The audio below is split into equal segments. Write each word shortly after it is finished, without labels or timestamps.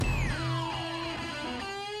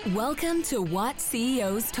Welcome to What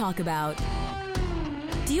CEOs Talk About.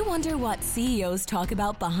 Do you wonder what CEOs talk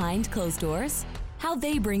about behind closed doors? How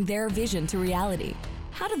they bring their vision to reality?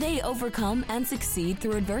 How do they overcome and succeed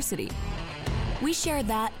through adversity? We share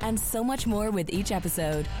that and so much more with each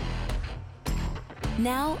episode.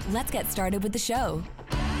 Now, let's get started with the show.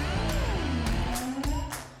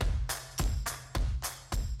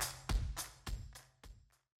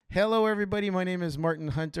 Hello, everybody. My name is Martin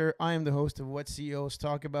Hunter. I am the host of What CEOs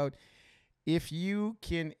Talk About. If you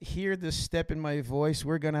can hear the step in my voice,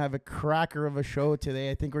 we're going to have a cracker of a show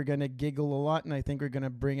today. I think we're going to giggle a lot, and I think we're going to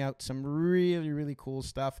bring out some really, really cool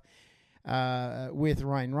stuff with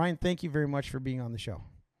Ryan. Ryan, thank you very much for being on the show.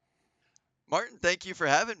 Martin, thank you for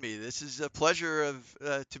having me. This is a pleasure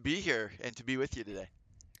to be here and to be with you today.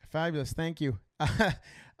 Fabulous. Thank you.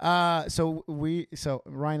 So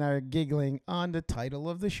Ryan and I are giggling on the title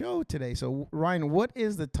of the show today. So Ryan, what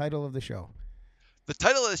is the title of the show? The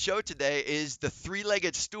title of the show today is The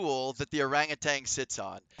Three-Legged Stool That the Orangutan Sits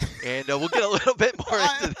On. And we'll get a little bit more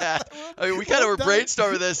into that. I mean, we kind of were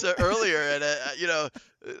brainstorming this earlier. And,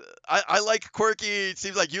 I like quirky. It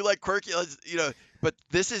seems like you like quirky, but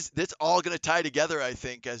it's all going to tie together, I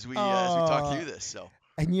think, as we talk through this. So.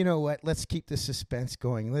 And you know what? Let's keep the suspense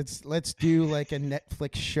going. Let's do like a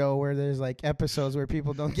Netflix show where there's like episodes where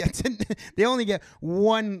people don't get to, they only get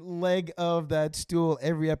one leg of that stool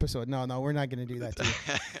every episode. No, we're not going to do that to you.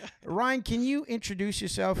 Ryan, can you introduce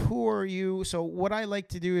yourself? Who are you? So what I like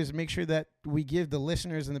to do is make sure that we give the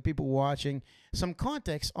listeners and the people watching some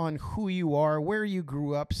context on who you are, where you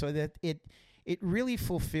grew up, so that it really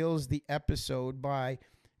fulfills the episode by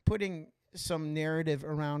putting some narrative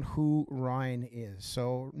around who Ryan is.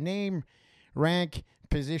 So name, rank,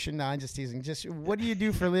 position. No, I'm just teasing. Just what do you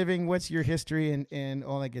do for a living? What's your history and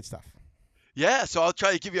all that good stuff? Yeah, so I'll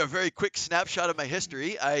try to give you a very quick snapshot of my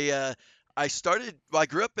history. I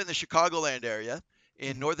grew up in the Chicagoland area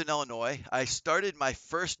in Northern Illinois. I started my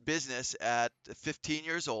first business at 15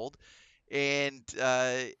 years old, and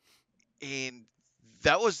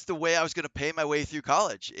that was the way I was going to pay my way through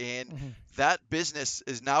college. And that business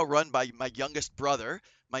is now run by my youngest brother.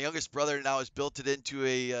 My youngest brother now has built it into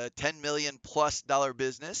a $10 million plus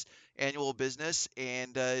business, annual business,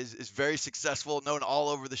 and is very successful, known all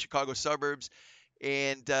over the Chicago suburbs.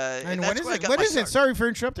 And what is it? What is it? Sorry for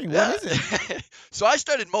interrupting. Yeah. What is it? So I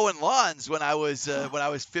started mowing lawns when I was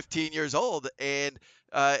 15 years old, and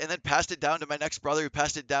then passed it down to my next brother, who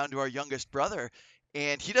passed it down to our youngest brother.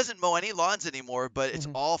 And he doesn't mow any lawns anymore, but it's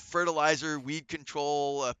all fertilizer, weed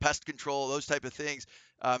control, pest control, those type of things,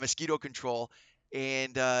 mosquito control.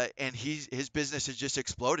 And his business has just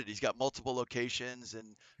exploded. He's got multiple locations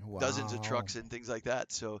and dozens of trucks and things like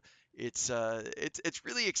that. So it's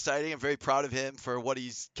really exciting. I'm very proud of him for what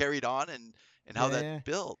he's carried on and how that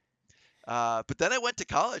built. But then I went to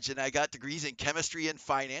college and I got degrees in chemistry and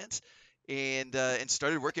finance, and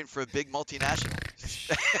started working for a big multinational.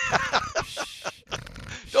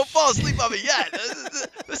 Don't fall asleep on me yet.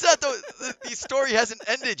 That's not the story hasn't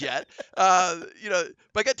ended yet. But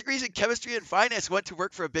I got degrees in chemistry and finance. Went to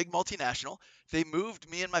work for a big multinational. They moved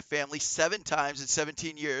me and my family 7 times in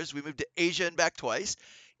 17 years. We moved to Asia and back twice.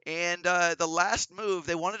 And the last move,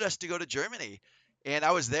 they wanted us to go to Germany. And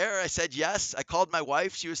I was there. I said yes. I called my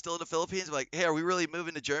wife. She was still in the Philippines. I'm like, hey, are we really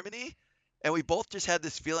moving to Germany? And we both just had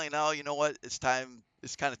this feeling, now, you know what? It's time.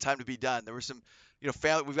 It's kind of time to be done. There were some,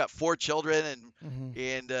 family. We've got 4 children,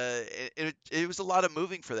 and it was a lot of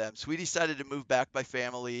moving for them. So we decided to move back by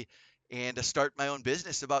family and to start my own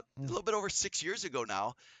business about a little bit over 6 years ago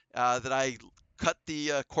now. That I cut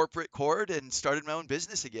the corporate cord and started my own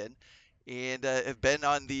business again, and have been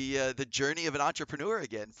on the journey of an entrepreneur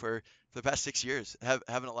again for the past 6 years,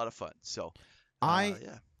 having a lot of fun. So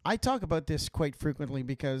I talk about this quite frequently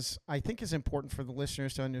because I think it's important for the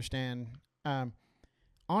listeners to understand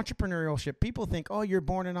entrepreneurship. People think, oh, you're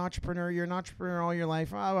born an entrepreneur. You're an entrepreneur all your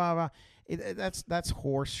life. Blah, blah, blah. That's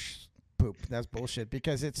horse poop. That's bullshit,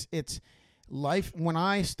 because it's life. When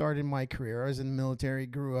I started my career, I was in the military,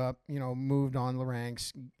 grew up, moved on the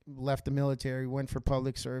ranks, left the military, went for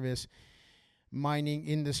public service, mining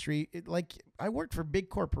industry. I worked for big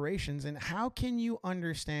corporations, and how can you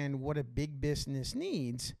understand what a big business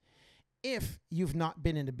needs if you've not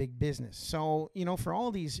been in a big business? So, for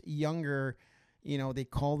all these younger, they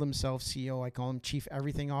call themselves CEO. I call them chief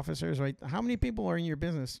everything officers, right? How many people are in your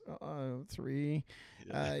business? 3.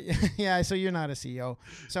 So you're not a CEO.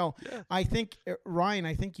 So I think,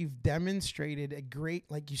 Ryan, you've demonstrated a great,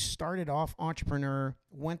 you started off entrepreneur,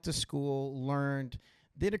 went to school, learned,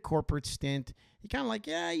 did a corporate stint. You kind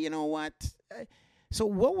of you know what? So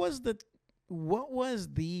what was the what was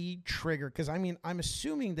the trigger? Because I mean, I'm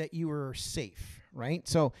assuming that you were safe, right?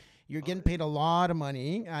 So you're getting paid a lot of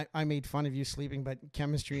money. I made fun of you sleeping, but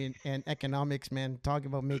chemistry and economics, man, talking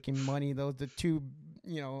about making money, those the two,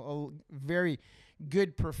 very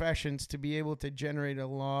good professions to be able to generate a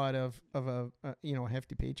lot of a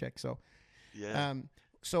hefty paycheck. So, Yeah.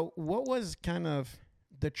 so what was kind of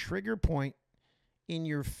the trigger point in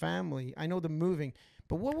your family? I know the moving,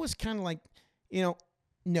 but what was kind of like, no,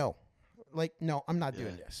 no, I'm not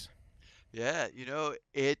doing Yeah. this. Yeah,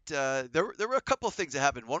 there were a couple of things that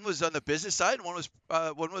happened. One was on the business side, and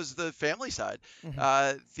one was the family side.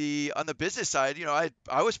 Mm-hmm. The On the business side,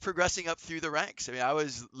 I was progressing up through the ranks. I mean, I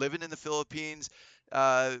was living in the Philippines.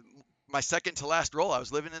 Uh, my second to last role, I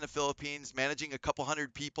was living in the Philippines, managing a couple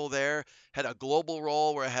hundred people there. Had a global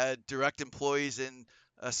role where I had direct employees in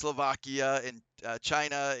Slovakia, in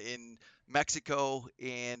China, in Mexico,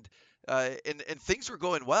 and things were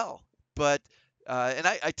going well. But and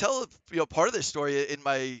I tell part of this story in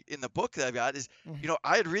the book that I've got is Mm-hmm.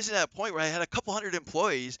 I had risen at a point where I had a couple hundred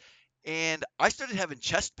employees, and I started having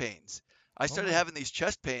chest pains. I Oh started my. having these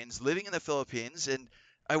chest pains living in the Philippines, and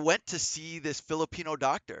I went to see this Filipino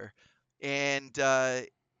doctor, and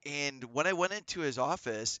when I went into his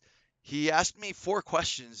office, he asked me four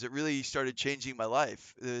questions that really started changing my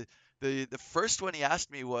life. The first one he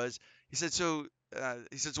asked me was, he said, so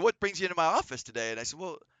what brings you into my office today? And I said,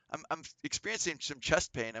 well, I'm experiencing some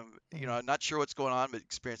chest pain. Mm-hmm. I'm not sure what's going on, but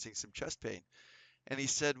experiencing some chest pain. And he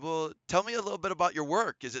said, well, tell me a little bit about your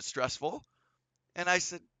work. Is it stressful? And I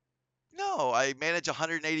said, no, I manage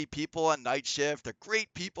 180 people on night shift. They're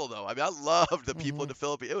great people, though. I mean, I love the people Mm-hmm. in the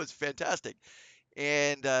Philippines. It was fantastic.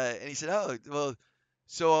 And he said, oh, well,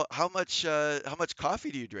 so how much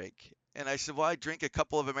coffee do you drink? And I said, well, I drink a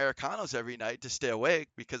couple of Americanos every night to stay awake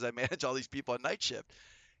because I manage all these people on night shift.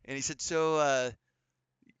 And he said, so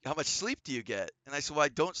how much sleep do you get? And I said, well, I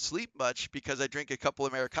don't sleep much because I drink a couple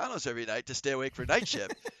Americanos every night to stay awake for night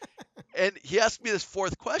shift. And he asked me this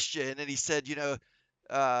fourth question, and he said, so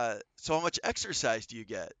how much exercise do you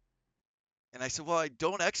get? And I said, well, I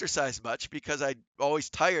don't exercise much because I'm always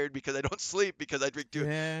tired because I don't sleep because I drink too,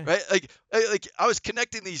 Yeah. right? Like I was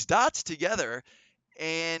connecting these dots together,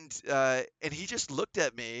 and he just looked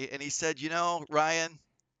at me and he said, Ryan,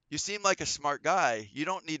 you seem like a smart guy. You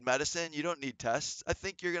don't need medicine. You don't need tests. I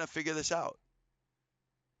think you're gonna figure this out.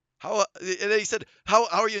 And then he said, how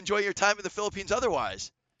are you enjoying your time in the Philippines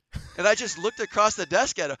otherwise? And I just looked across the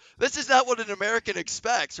desk at him. This is not what an American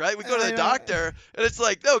expects, right? We go to the I doctor, and it's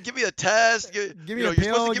like, no, give me a test. give me a You're supposed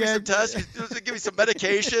pill, to give me some tests. You're supposed to give me some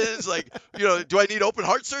medications. Like, do I need open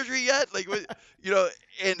heart surgery yet? Like,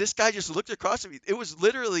 and this guy just looked across at me. It was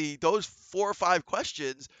literally those 4 or 5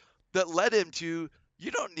 questions that led him to,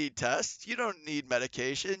 you don't need tests. You don't need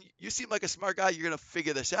medication. You seem like a smart guy. You're going to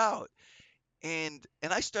figure this out. And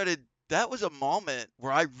that was a moment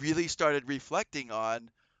where I really started reflecting on,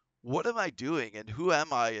 what am I doing and who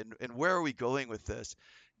am I and where are we going with this?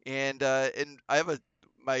 And I have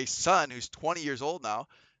my son who's 20 years old now.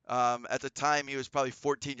 At the time he was probably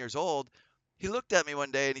 14 years old. He looked at me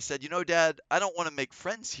one day and he said, Dad, I don't want to make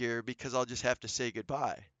friends here because I'll just have to say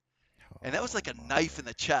goodbye. And that was Oh like a my. knife in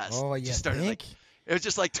the chest. Oh, It you just started like, think? it was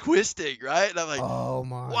just like twisting, right? And I'm like, Oh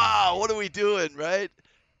my. wow, what are we doing, right?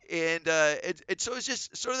 And so it's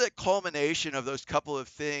just sort of that culmination of those couple of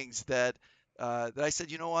things that I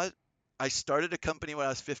said, you know what? I started a company when I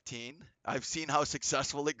was 15. I've seen how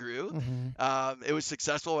successful it grew. Mm-hmm. It was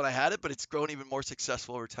successful when I had it, but it's grown even more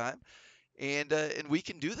successful over time. And we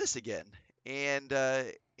can do this again. And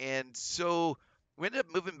so we ended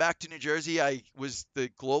up moving back to New Jersey. I was the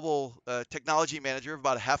global technology manager of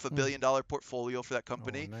about a $500 million portfolio for that Oh,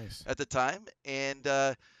 company nice. at the time, and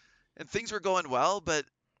things were going well, but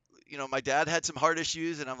my dad had some heart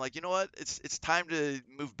issues, and I'm like, you know what? It's time to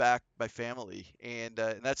move back by family, and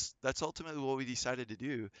that's ultimately what we decided to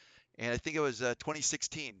do. And I think it was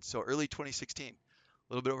 2016, so early 2016, a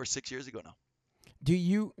little bit over 6 years ago now. Do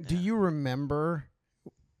Yeah. you remember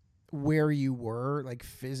where you were, like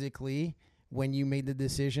physically, when you made the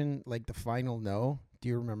decision, like the final no? Do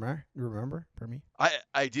you remember? Remember, for me?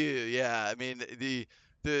 I do, yeah. I mean,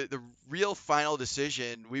 the real final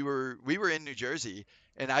decision, we were in New Jersey,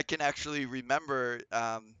 and I can actually remember.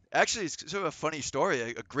 Actually, it's sort of a funny story.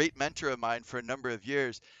 A great mentor of mine for a number of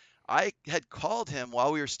years, I had called him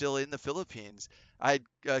while we were still in the Philippines. I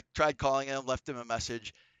had tried calling him, left him a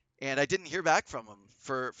message, and I didn't hear back from him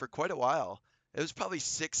for quite a while. It was probably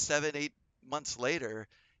 6, 7, 8 months later,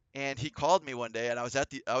 and he called me one day, and I was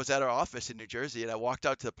at our office in New Jersey, and I walked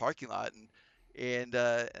out to the parking lot, and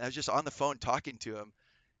I was just on the phone talking to him,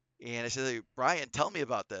 And I said, "Hey, Brian, tell me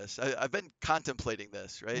about this. I've been contemplating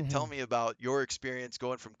this, right? Mm-hmm. Tell me about your experience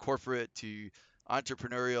going from corporate to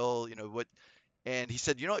entrepreneurial, what?" And he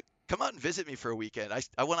said, "You know what? Come out and visit me for a weekend."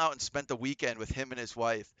 I went out and spent the weekend with him and his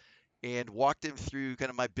wife and walked him through kind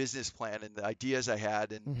of my business plan and the ideas I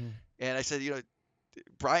had. And, Mm-hmm. and I said,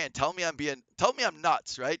 "Brian, tell me I'm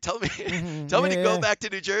nuts, right? Tell me, Mm-hmm. tell me Yeah, to go yeah. back to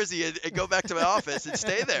New Jersey and go back to my office and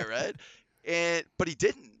stay there, right?" But he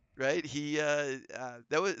didn't, right?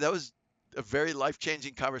 That was a very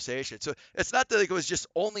life-changing conversation. So it's not that it was just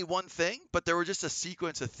only one thing, but there were just a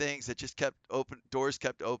sequence of things that just doors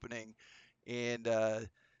kept opening, and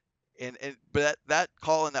but that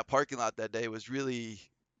call in that parking lot that day was really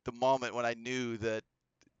the moment when I knew that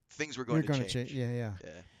things were going You're to gonna change. change. Yeah, yeah.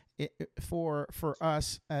 Yeah. For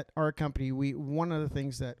us at our company, we one of the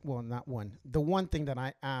things that, well, not one, the one thing that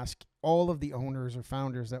I ask all of the owners or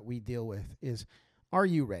founders that we deal with is, are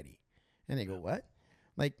you ready? And they go, what?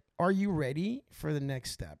 Like, are you ready for the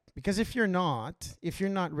next step? Because if you're not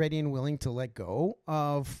ready and willing to let go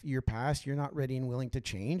of your past, you're not ready and willing to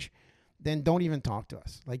change, then don't even talk to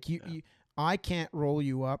us. Like I can't roll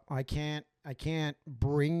you up. I can't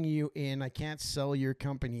bring you in. I can't sell your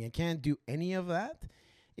company. I can't do any of that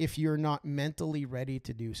if you're not mentally ready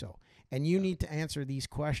to do so. And you need to answer these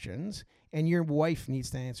questions, and your wife needs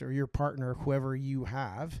to answer, or your partner, whoever you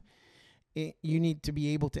have. You need to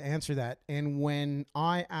be able to answer that. And when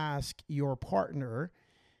I ask your partner,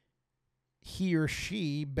 he or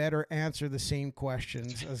she better answer the same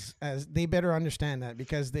questions as they better understand that,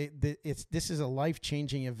 because this is a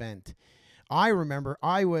life-changing event. I remember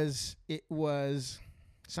it was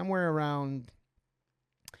somewhere around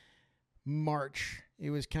March. It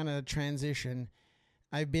was kind of a transition.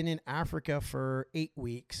 I've been in Africa for 8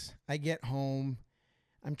 weeks. I get home.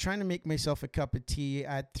 I'm trying to make myself a cup of tea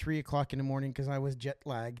at 3 o'clock in the morning because I was jet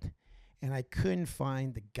lagged, and I couldn't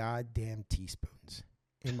find the goddamn teaspoons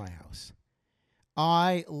in my house.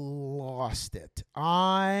 I lost it.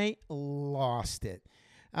 I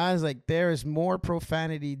was like, there is more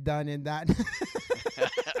profanity done in that.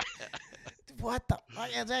 What the?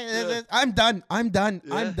 I'm done. Yeah. I'm done.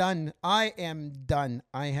 I am done.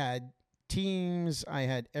 I had teams. I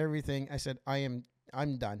had everything. I said, I'm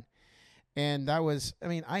done. And that was,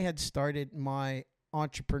 I had started my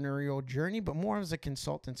entrepreneurial journey, but more as a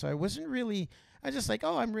consultant. So I was just like,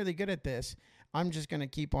 oh, I'm really good at this. I'm just going to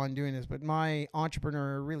keep on doing this. But my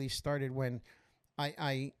entrepreneur really started when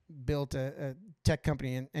I built a tech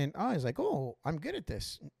company, and I was like, oh, I'm good at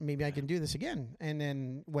this. Maybe I can do this again. And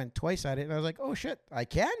then went twice at it, and I was like, oh, shit, I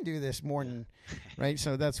can do this more than, right?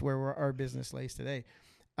 So that's where our business lays today.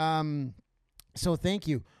 So thank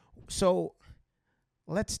you. So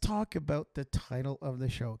let's talk about the title of the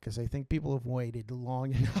show, because I think people have waited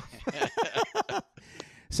long enough.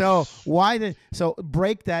 So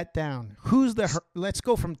break that down. Let's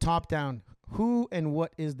go from top down. Who and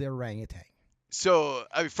what is the orangutan? So,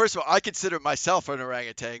 first of all, I consider myself an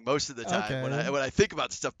orangutan most of the time when I think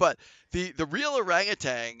about stuff. But the real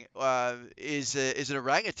orangutan is an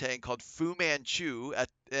orangutan called Fu Manchu.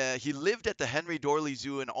 He lived at the Henry Dorley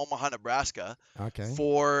Zoo in Omaha, Nebraska. Okay.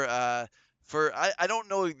 For I don't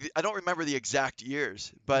know, I don't remember the exact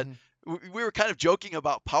years, but we were kind of joking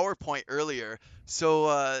about PowerPoint earlier.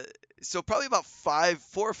 So probably about 4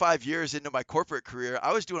 or 5 years into my corporate career,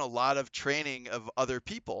 I was doing a lot of training of other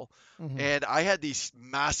people, and I had these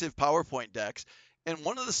massive PowerPoint decks, and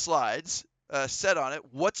one of the slides said on it,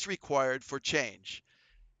 "What's required for change?"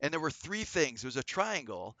 And there were 3 things. It was a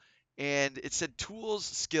triangle, and it said tools,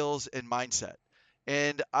 skills, and mindset.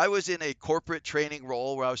 And I was in a corporate training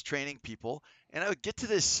role where I was training people, and I would get to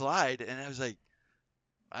this slide, and I was like,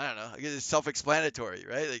 I don't know. I guess it's self-explanatory,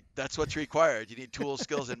 right? Like that's what's required. You need tools,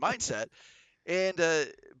 skills, and mindset. And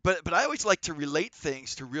but I always like to relate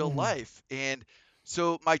things to real life. And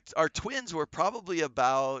so our twins were probably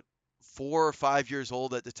about 4 or 5 years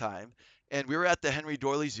old at the time. And we were at the Henry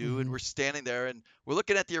Dorley Zoo, and we're standing there, and we're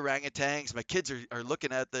looking at the orangutans. My kids are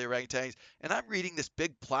looking at the orangutans, and I'm reading this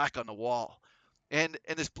big plaque on the wall. And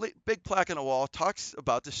this big plaque on the wall talks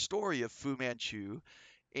about the story of Fu Manchu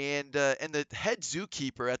and the head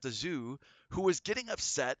zookeeper at the zoo, who was getting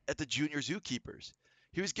upset at the junior zookeepers.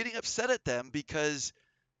 He was getting upset at them because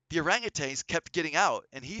the orangutans kept getting out,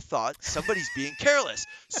 and he thought somebody's being careless.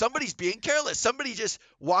 Somebody's being careless.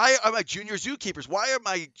 Why are my junior zookeepers? Why are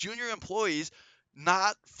my junior employees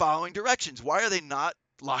not following directions? Why are they not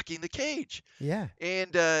locking the cage? Yeah.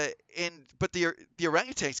 But the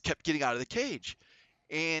orangutans kept getting out of the cage.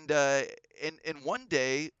 And one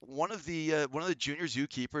day, one of the junior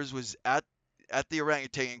zookeepers was at the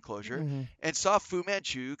orangutan enclosure and saw Fu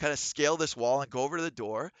Manchu kind of scale this wall and go over to the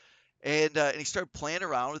door. And he started playing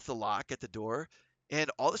around with the lock at the door, and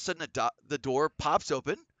all of a sudden the door pops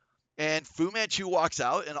open, and Fu Manchu walks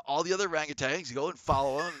out, and all the other orangutans go and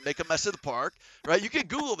follow him and make a mess of the park. Right? You can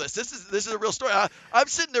Google this. This is a real story. I'm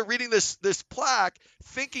sitting there reading this plaque,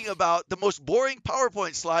 thinking about the most boring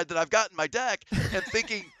PowerPoint slide that I've got in my deck, and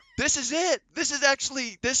thinking, this is it. This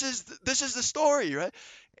is the story, right?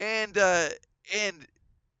 And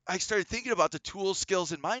I started thinking about the tools,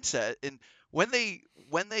 skills, and mindset. And when they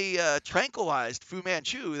tranquilized Fu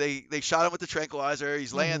Manchu, they shot him with the tranquilizer.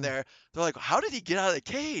 He's laying there. They're like, how did he get out of the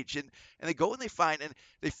cage? And they go and they find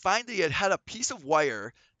that he had a piece of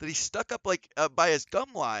wire that he stuck up like by his gum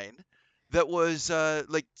line. That was a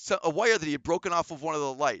wire that he had broken off of one of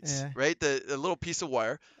the lights, right? The little piece of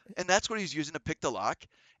wire, and that's what he was using to pick the lock.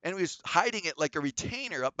 And he was hiding it like a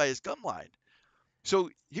retainer up by his gum line. So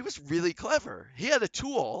he was really clever. He had a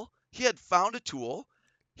tool. He had found a tool.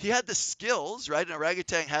 He had the skills, right? An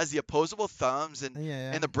orangutan has the opposable thumbs and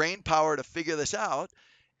the brain power to figure this out.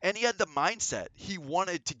 And he had the mindset. He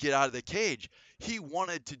wanted to get out of the cage. He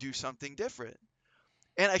wanted to do something different.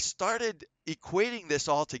 And I started equating this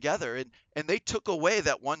all together, and they took away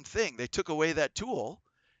that one thing. They took away that tool.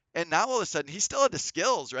 And now all of a sudden, he still had the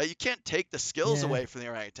skills, right? You can't take the skills away from the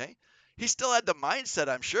orangutan. He still had the mindset,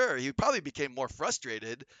 I'm sure. He probably became more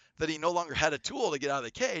frustrated that he no longer had a tool to get out of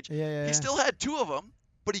the cage. He still had two of them,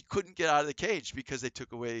 but he couldn't get out of the cage because they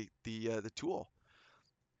took away the tool.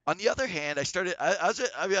 On the other hand, I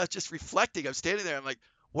was just reflecting. I'm standing there. I'm like,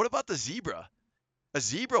 what about the zebra? A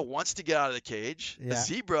zebra wants to get out of the cage. A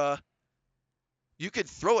zebra, you could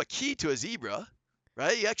throw a key to a zebra,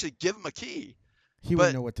 right? You actually give him a key. He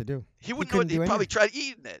wouldn't know what to do. He wouldn't know what. He'd probably try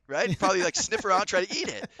eating it, right? He'd probably like sniff around, try to eat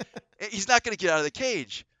it. He's not going to get out of the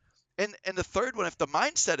cage. And the third one, if the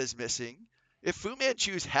mindset is missing, if Fu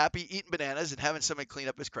Manchu's happy eating bananas and having somebody clean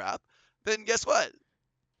up his crap, then guess what?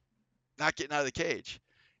 Not getting out of the cage.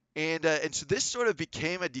 And so this sort of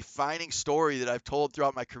became a defining story that I've told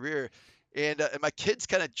throughout my career. And my kids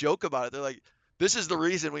kind of joke about it. They're like, this is the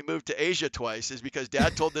reason we moved to Asia twice, is because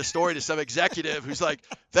Dad told this story to some executive who's like,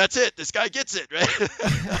 that's it. This guy gets it, right?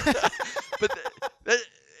 But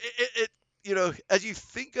as you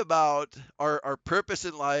think about our purpose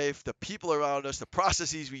in life, the people around us, the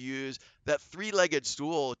processes we use, that three-legged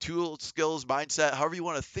stool, tool, skills, mindset, however you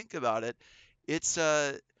want to think about it, it's,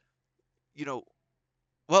 well,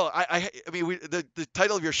 I mean, the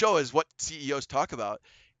title of your show is What CEOs Talk About.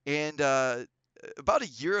 And about a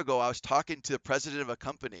year ago, I was talking to the president of a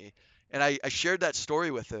company, and I shared that story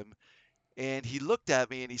with him. And he looked at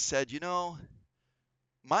me and he said,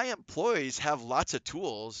 my employees have lots of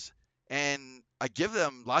tools, and I give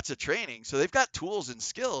them lots of training. So they've got tools and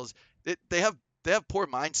skills. They have poor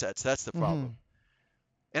mindsets. That's the problem.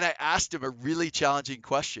 And I asked him a really challenging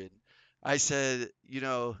question. I said,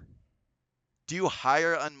 do you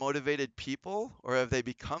hire unmotivated people, or have they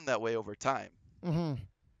become that way over time?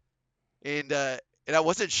 And I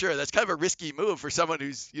wasn't sure. That's kind of a risky move for someone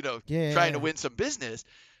who's trying to win some business.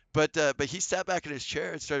 But he sat back in his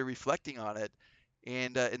chair and started reflecting on it,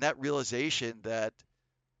 and that realization that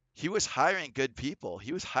he was hiring good people,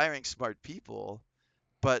 he was hiring smart people,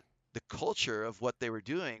 but the culture of what they were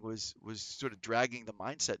doing was sort of dragging the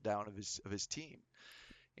mindset down of his team.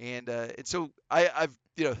 And so I've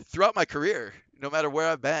throughout my career, no matter where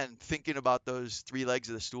I've been, thinking about those three legs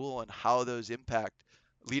of the stool and how those impact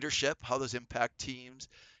leadership, how those impact teams,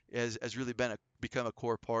 has really become a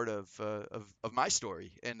core part of my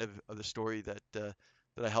story and of the story that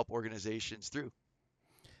I help organizations through.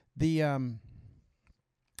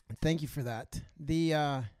 Thank you for that.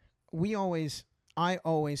 I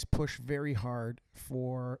always push very hard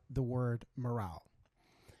for the word morale.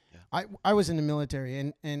 Yeah. I was in the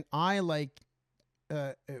military, and I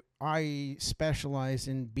specialize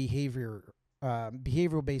in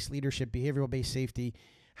behavioral-based leadership, behavioral-based safety.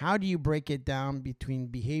 How do you break it down between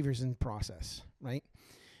behaviors and process, right?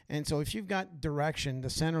 And so if you've got direction, the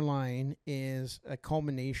center line is a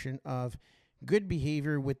culmination of good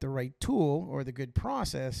behavior with the right tool, or the good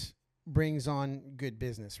process brings on good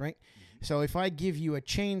business, right? Mm-hmm. So if I give you a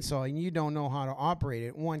chainsaw and you don't know how to operate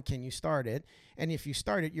it, one, can you start it? And if you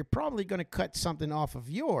start it, you're probably going to cut something off of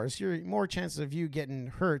yours. You're more chances of you getting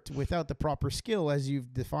hurt without the proper skill as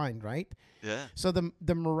you've defined, right? Yeah. So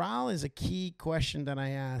the morale is a key question that I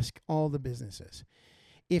ask all the businesses.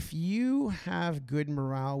 If you have good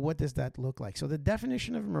morale, what does that look like? So the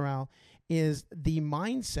definition of morale is the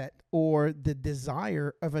mindset or the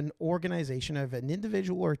desire of an organization, of an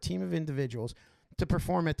individual or a team of individuals to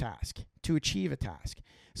perform a task, to achieve a task.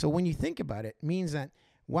 So when you think about it, it means that,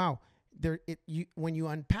 wow, when you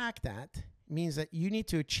unpack that, means that you need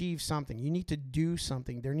to achieve something. You need to do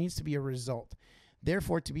something. There needs to be a result.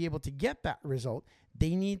 Therefore, to be able to get that result,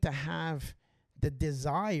 they need to have the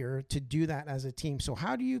desire to do that as a team. So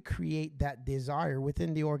how do you create that desire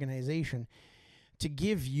within the organization to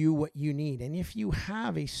give you what you need? And if you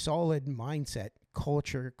have a solid mindset,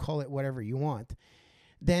 culture, call it whatever you want,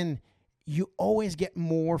 then you always get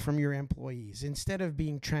more from your employees. Instead of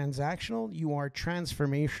being transactional, you are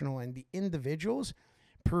transformational, and the individuals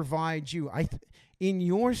provide you. In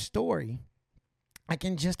your story, I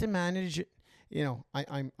can just imagine, you know,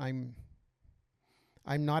 I'm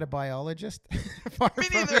not a biologist. Far Me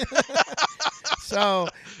from neither. it. So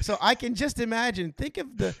I can just imagine. Think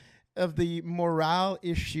of the morale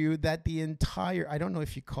issue that the entire, I don't know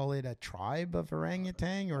if you call it a tribe of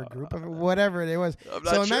orangutan or a group of whatever it was. I'm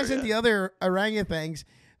not So sure, imagine yeah. the other orangutans.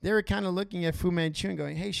 They were kind of looking at Fu Manchu and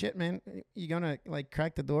going, "Hey, shit, man, you gonna like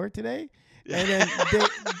crack the door today?" And then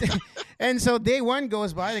and so day one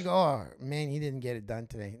goes by, they go, "Oh man, he didn't get it done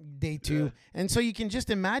today." Day two, Yeah. and so you can just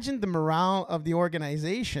imagine the morale of the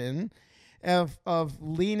organization of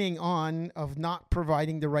leaning on, of not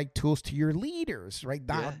providing the right tools to your leaders, right?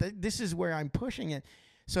 This is where I'm pushing it.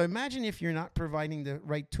 So imagine if you're not providing the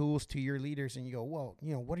right tools to your leaders, and you go, "Well,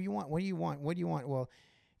 you know, what do you want? What do you want? What do you want?" Well,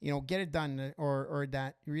 you know, get it done, or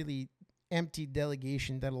that really empty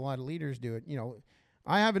delegation that a lot of leaders do it. You know,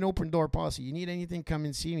 I have an open door policy. You need anything, come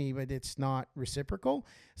and see me, but it's not reciprocal.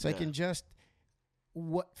 So I can just,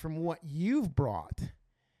 from what you've brought,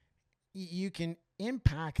 you can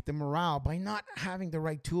impact the morale by not having the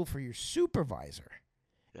right tool for your supervisor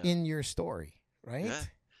in your story, right? Yeah.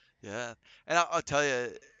 Yeah. And I'll tell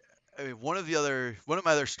you, I mean, one of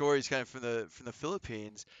my other stories kind of from the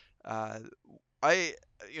Philippines, when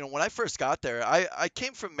I first got there, I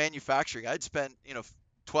came from manufacturing. I'd spent,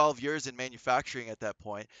 12 years in manufacturing at that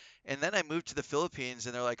point. And then I moved to the Philippines,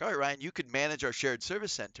 and they're like, "All right, Ryan, you could manage our shared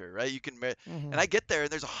service center, right? You can," and I get there, and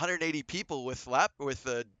there's 180 people with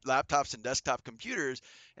laptops and desktop computers,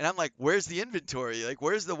 and I'm like, "Where's the inventory? Like,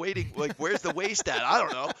 where's the waiting? Like, where's the waste at? I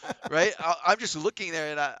don't know, right? I'm just looking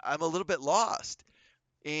there, and I'm a little bit lost."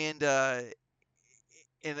 And I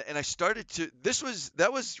started to.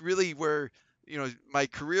 That was really where my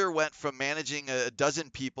career went from managing a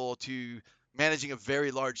dozen people to managing a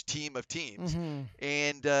very large team of teams.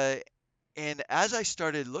 And as I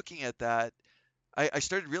started looking at that, I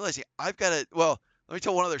started realizing I've got to. Well, let me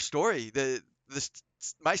tell one other story.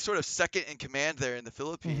 My sort of second in command there in the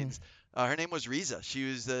Philippines, her name was Riza. She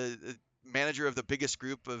was the manager of the biggest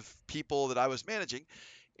group of people that I was managing,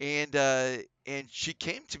 and she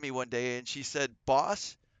came to me one day and she said,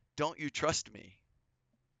 "Boss, don't you trust me?"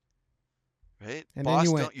 Right? And "Boss, then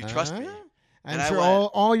you went, don't you trust me?" I'm And I sure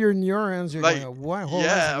went, all your neurons are like, going, what? Hold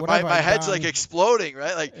yeah, on, what my have I head's like done? exploding,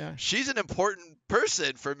 right? Like, Yeah. she's an important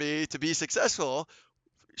person for me to be successful.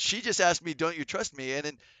 She just asked me, "Don't you trust me?"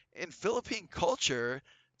 And in Philippine culture,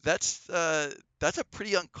 that's a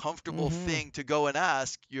pretty uncomfortable thing to go and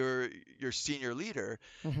ask your senior leader.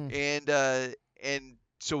 And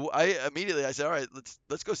so I said, "All right,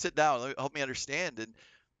 let's go sit down. Help me understand."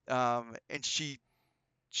 And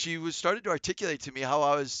she was started to articulate to me how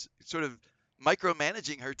I was sort of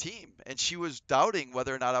micromanaging her team, and she was doubting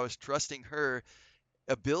whether or not I was trusting her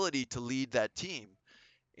ability to lead that team.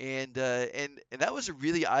 And that was a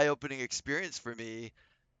really eye-opening experience for me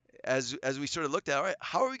as we sort of looked at, all right,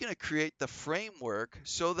 how are we going to create the framework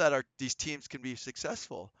so that these teams can be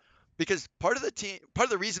successful? Because part of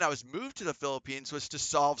the reason I was moved to the Philippines was to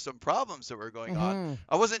solve some problems that were going on.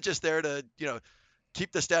 I wasn't just there to,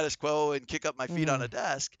 keep the status quo and kick up my feet on a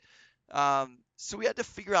desk. So we had to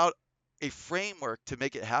figure out a framework to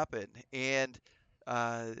make it happen. And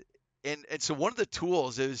so one of the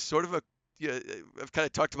tools is sort of I've kind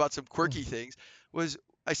of talked about some quirky things, was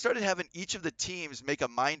I started having each of the teams make a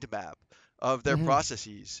mind map of their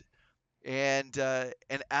processes. And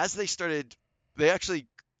as they actually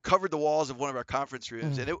covered the walls of one of our conference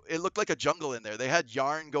rooms, and it looked like a jungle in there. They had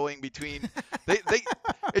yarn going between,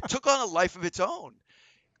 it took on a life of its own.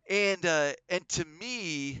 And to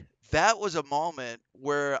me, that was a moment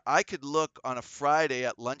where I could look on a Friday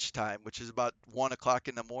at lunchtime, which is about 1:00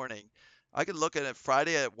 in the morning. I could look at it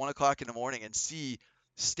Friday at 1:00 in the morning and see,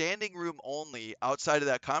 standing room only outside of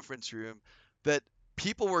that conference room, that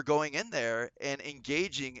people were going in there and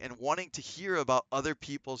engaging and wanting to hear about other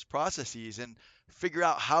people's processes and figure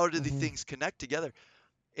out how do the things connect together.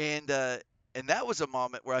 And that was a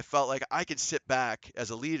moment where I felt like I could sit back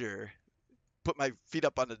as a leader, put my feet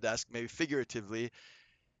up on the desk, maybe figuratively,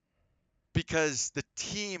 because the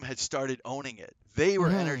team had started owning it. They were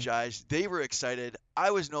energized. They were excited.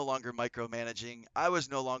 I was no longer micromanaging. I was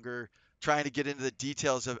no longer trying to get into the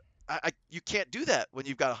details of you can't do that when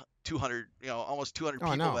you've got 200, almost 200 Oh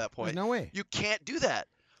people no, at that there's point. no way. You can't do that.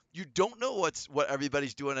 You don't know what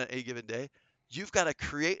everybody's doing on any given day. You've got to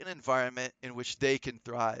create an environment in which they can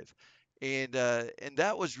thrive. And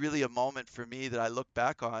that was really a moment for me that I look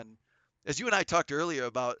back on, as you and I talked earlier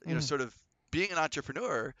about, sort of being an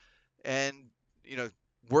entrepreneur and,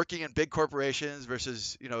 working in big corporations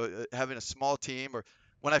versus, having a small team. Or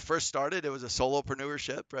when I first started, it was a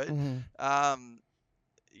solopreneurship, right? Um,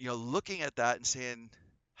 looking at that and saying,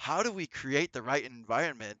 how do we create the right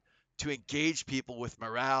environment to engage people with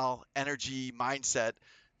morale, energy, mindset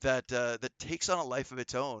that takes on a life of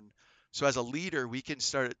its own? So as a leader, we can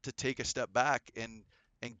start to take a step back and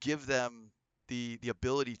give them the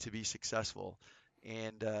ability to be successful.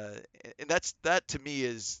 And that to me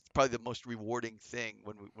is probably the most rewarding thing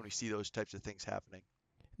when we see those types of things happening.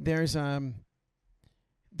 There's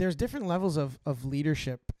different levels of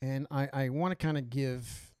leadership, and I want to kind of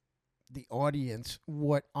give the audience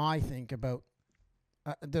what I think about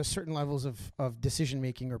the certain levels of decision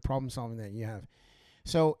making or problem solving that you have.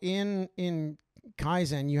 So in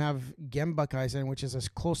Kaizen, you have Gemba Kaizen, which is as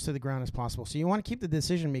close to the ground as possible. So you want to keep the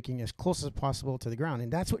decision making as close as possible to the ground,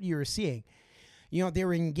 and that's what you were seeing. They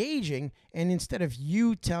were engaging, and instead of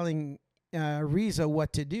you telling Riza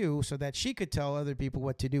what to do so that she could tell other people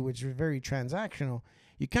what to do, which was very transactional,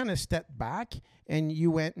 you kind of stepped back and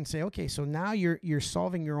you went and say, okay, so now you're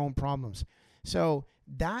solving your own problems. So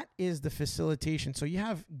that is the facilitation. So you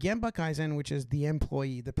have Gemba Kaizen, which is the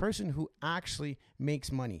employee, the person who actually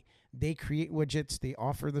makes money. They create widgets, they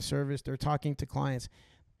offer the service, they're talking to clients.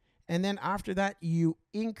 And then after that, you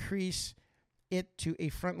increase it to a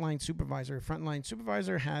frontline supervisor. A frontline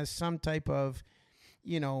supervisor has some type of,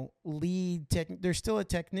 lead tech. They're still a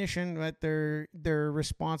technician, but they're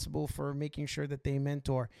responsible for making sure that they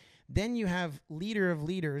mentor. Then you have leader of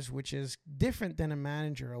leaders, which is different than a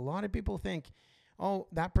manager. A lot of people think, oh,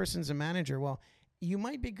 that person's a manager. Well, you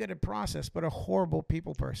might be good at process, but a horrible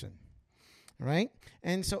people person, right?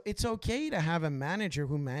 And so it's okay to have a manager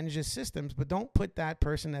who manages systems, but don't put that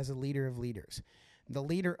person as a leader of leaders. The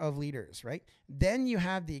leader of leaders, right? Then you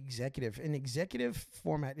have the executive. An executive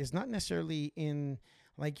format is not necessarily in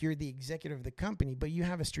like you're the executive of the company, but you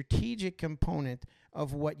have a strategic component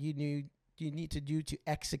of what you need to do to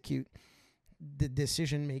execute the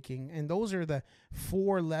decision making. And those are the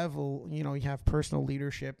 4 level, you have personal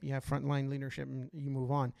leadership, you have frontline leadership, and you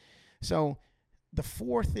move on. So the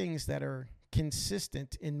 4 things that are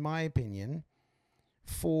consistent, in my opinion,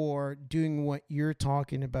 for doing what you're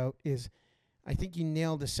talking about is, I think you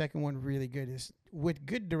nailed the second one really good, is with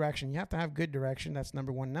good direction. You have to have good direction. That's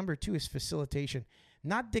number 1. Number 2 is facilitation,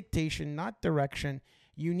 not dictation, not direction.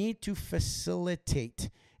 You need to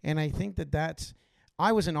facilitate. And I think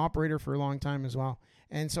I was an operator for a long time as well.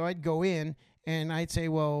 And so I'd go in and I'd say,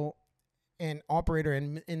 well, an operator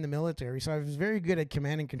in the military. So I was very good at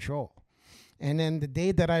command and control. And then the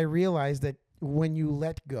day that I realized that when you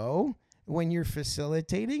let go, when you're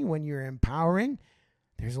facilitating, when you're empowering,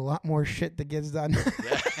 there's a lot more shit that gets done.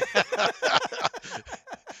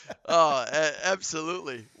 Oh,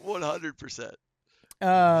 absolutely. 100%.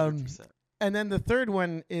 100%. And then the third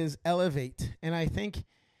one is elevate. And I think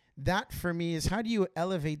that for me is, how do you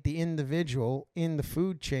elevate the individual in the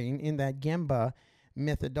food chain, in that Gemba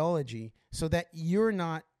methodology, so that you're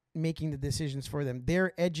not making the decisions for them.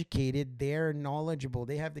 They're educated, they're knowledgeable,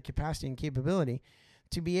 they have the capacity and capability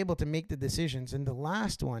to be able to make the decisions. And the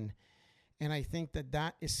last one, and I think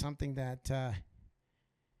that is something that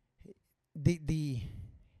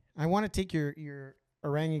I want to take your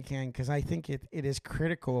orangutan, because I think it is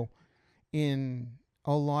critical in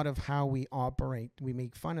a lot of how we operate. We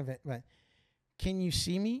make fun of it, but can you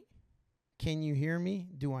see me? Can you hear me?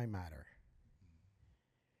 Do I matter?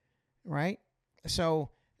 Right? So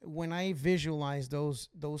when I visualize those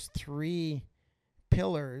 3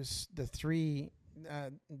 pillars, the three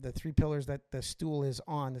pillars that the stool is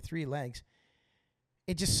on, the 3 legs,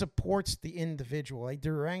 it just supports the individual. Like the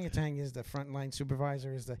orangutan is the frontline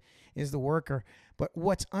supervisor, is the worker, but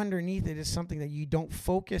what's underneath it is something that you don't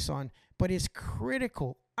focus on, but is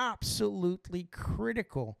critical, absolutely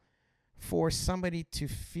critical for somebody to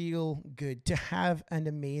feel good, to have an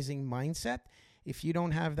amazing mindset. If you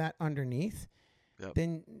don't have that underneath,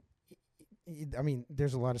 then, I mean,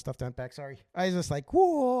 there's a lot of stuff to unpack. Sorry. I was just like,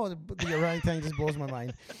 whoa, the orangutan just blows my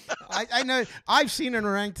mind. I know, I've seen an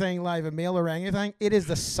orangutan live, a male orangutan. It is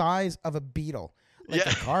the size of a beetle. Like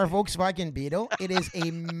a car Volkswagen Beetle. It is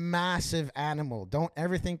a massive animal. Don't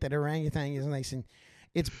ever think that orangutan is nice, and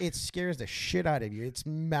it scares the shit out of you. It's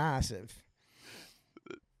massive.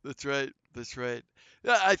 That's right.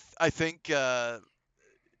 Yeah, I think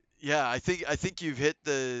Yeah, I think you've hit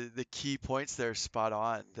the key points there spot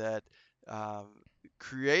on. That um,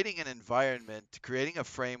 creating an environment, creating a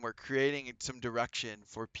framework, creating some direction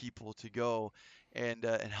for people to go, and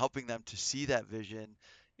helping them to see that vision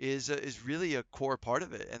is really a core part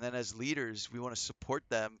of it. And then as leaders, we want to support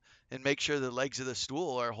them and make sure the legs of the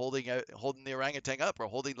stool are holding the orangutan up, or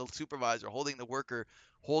holding the supervisor, holding the worker,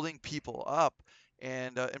 holding people up,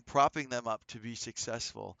 and propping them up to be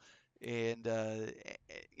successful. And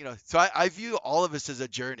so I view all of us as a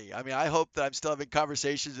journey. I mean, I hope that I'm still having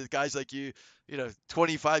conversations with guys like you,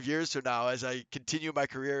 25 years from now, as I continue my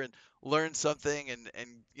career and learn something, and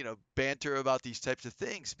banter about these types of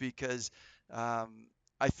things, because um,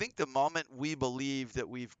 I think the moment we believe that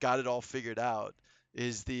we've got it all figured out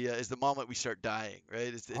is the moment we start dying,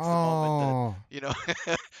 right? It's the moment that, Oh, you know,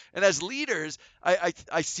 and as leaders,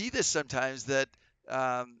 I see this sometimes, that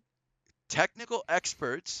um, technical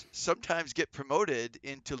experts sometimes get promoted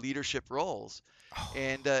into leadership roles,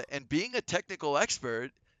 and being a technical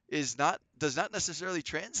expert does not necessarily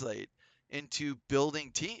translate into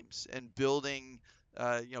building teams and building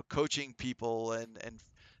coaching people, and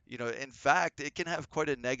in fact it can have quite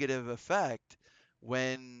a negative effect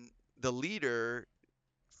when the leader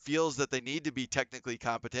feels that they need to be technically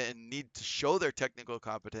competent and need to show their technical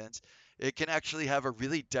competence. It can actually have a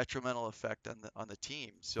really detrimental effect on the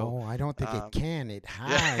team. So oh, I don't think it um, can. It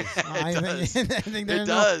yeah, has. it I does. think, I think It there's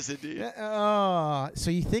no. does indeed. Oh, so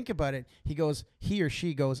you think about it. He or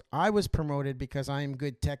she goes, I was promoted because I am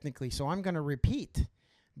good technically, so I'm going to repeat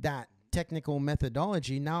that technical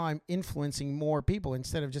methodology. Now I'm influencing more people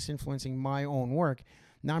instead of just influencing my own work.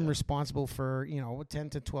 Now I'm Yeah. responsible for, 10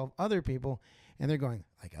 to 12 other people, and they're going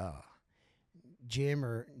like, oh, Jim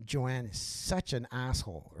or Joanne is such an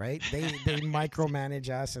asshole, right? They micromanage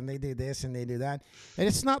us, and they do this and they do that. And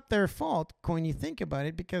it's not their fault when you think about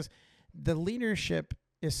it, because the leadership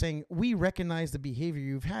is saying, we recognize the behavior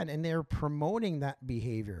you've had, and they're promoting that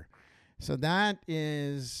behavior. So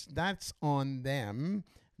that's on them,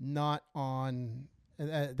 not on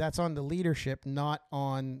that's on the leadership, not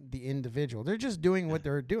on the individual. They're just doing Yeah. what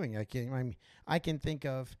they're doing. I can think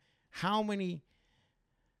of how many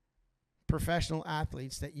professional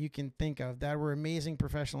athletes that you can think of that were amazing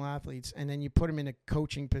professional athletes, and then you put them in a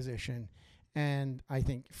coaching position. And I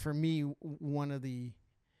think for me, one of the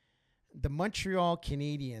Montreal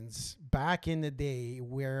Canadiens back in the day,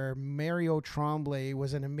 where Mario Tremblay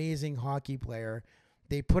was an amazing hockey player,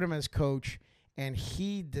 they put him as coach, and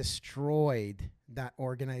he destroyed that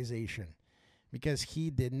organization because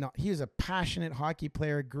he was a passionate hockey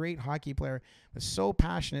player, great hockey player, but so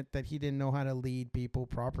passionate that he didn't know how to lead people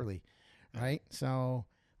properly. Right. So,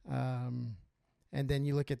 and then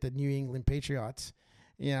you look at the New England Patriots,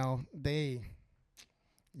 you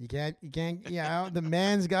can't, the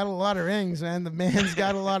man's got a lot of rings, man. The man's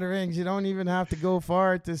got a lot of rings. You don't even have to go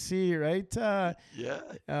far to see, right?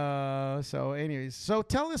 Yeah. So anyways, so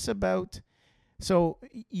tell us about, so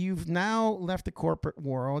you've now left the corporate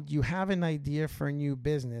world. You have an idea for a new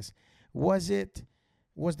business. Was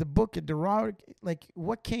the book a derog, like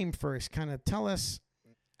what came first? Kind of tell us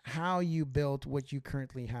how you built what you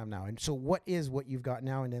currently have now. And so what you've got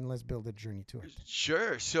now, and then let's build a journey to it.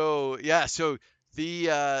 Sure. So yeah. So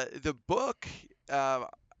the book, uh,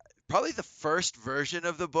 probably the first version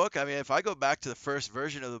of the book. I mean, if I go back to the first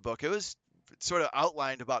version of the book, it was sort of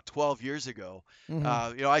outlined about 12 years ago.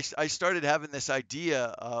 Mm-hmm. I started having this idea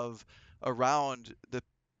of around the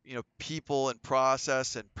people and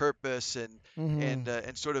process and purpose, and Mm-hmm.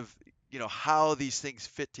 and sort of how these things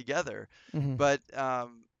fit together. Mm-hmm. But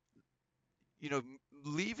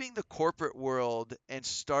leaving the corporate world and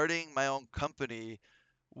starting my own company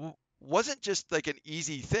wasn't just like an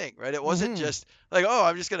easy thing, right? It wasn't Mm-hmm. just like, oh,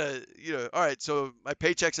 I'm just gonna, all right, so my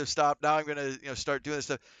paychecks have stopped. Now I'm gonna, start doing this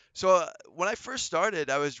stuff. So when I first started,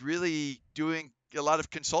 I was really doing a lot of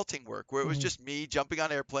consulting work, where it was Mm-hmm. just me jumping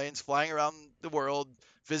on airplanes, flying around the world,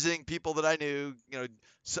 visiting people that I knew,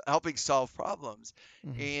 helping solve problems.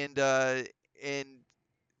 Mm-hmm. And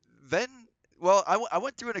then, well, I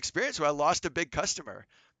went through an experience where I lost a big customer.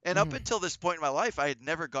 And up Mm-hmm. until this point in my life, I had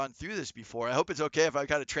never gone through this before. I hope it's okay if I'm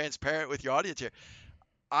kind of transparent with your audience here.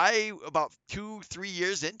 About 2, 3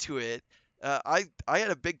 years into it, I had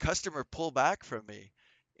a big customer pull back from me,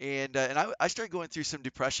 and I started going through some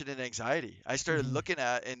depression and anxiety. I started Mm-hmm. looking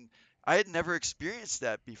at, and I had never experienced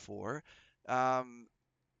that before. Um,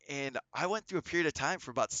 and I went through a period of time for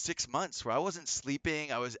about 6 months where I wasn't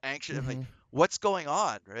sleeping. I was anxious. I'm like, Mm-hmm. what's going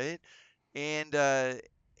on, right? And uh,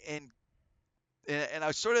 and and I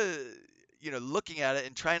was sort of looking at it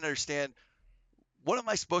and trying to understand what am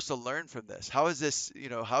I supposed to learn from this? How is this,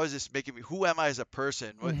 how is this making me, who am I as a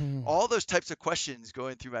person? Mm-hmm. All those types of questions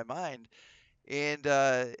going through my mind. And,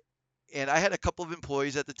 and I had a couple of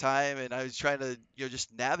employees at the time, and I was trying to,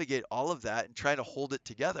 just navigate all of that and trying to hold it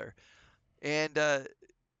together. And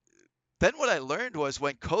then what I learned was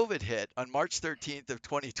when COVID hit on March 13th of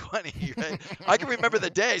 2020, right? I can remember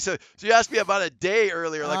the day. So you asked me about a day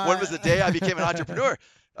earlier, like when was the day I became an entrepreneur?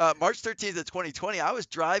 March 13th of 2020, I was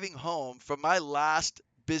driving home from my last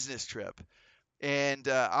business trip, and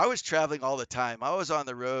I was traveling all the time. I was on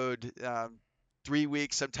the road 3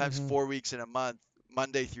 weeks, sometimes Mm-hmm. 4 weeks in a month,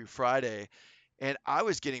 Monday through Friday, and I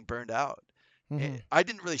was getting burned out. Mm-hmm. I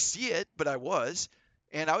didn't really see it, but I was.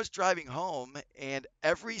 And I was driving home, and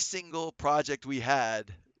every single project we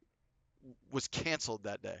had was canceled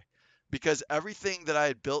that day because everything that I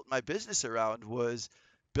had built my business around was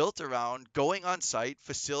built around going on site,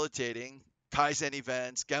 facilitating Kaizen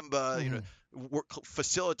events, Gemba, Mm-hmm.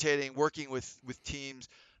 facilitating, working with teams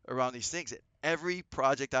around these things. And every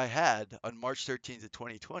project I had on March 13th of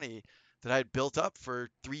 2020 that I had built up for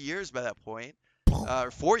 3 years by that point,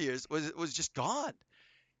 or 4 years, was just gone.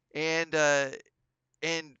 And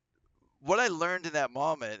and what I learned in that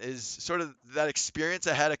moment is sort of that experience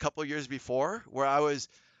I had a couple of years before where I was,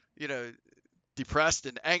 you know, depressed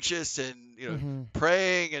and anxious and, Mm-hmm.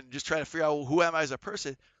 praying and just trying to figure out who am I as a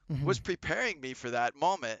person Mm-hmm. was preparing me for that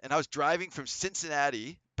moment. And I was driving from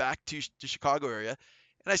Cincinnati back to the Chicago area.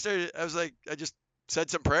 And I just said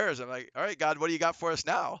some prayers. I'm like, all right, God, what do you got for us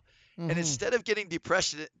now? And Mm-hmm. instead of getting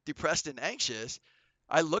depressed and anxious,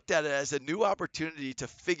 I looked at it as a new opportunity to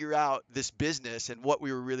figure out this business and what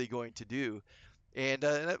we were really going to do. And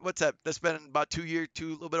what's that? That's been about a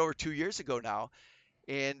little bit over 2 years ago now.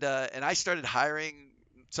 And I started hiring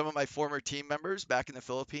some of my former team members back in the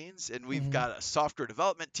Philippines, and we've Mm-hmm. got a software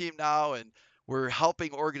development team now, and we're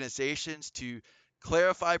helping organizations to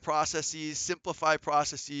clarify processes, simplify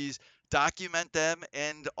processes, document them,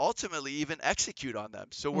 and ultimately even execute on them.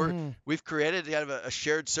 So Mm-hmm. we've created kind of a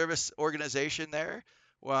shared service organization there.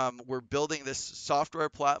 We're building this software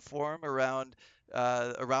platform around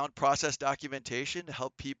process documentation to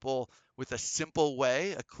help people with a simple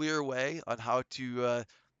way, a clear way on how to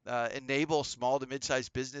enable small to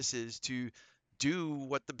mid-sized businesses to do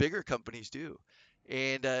what the bigger companies do.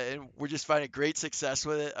 And we're just finding great success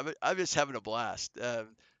with it. I'm just having a blast.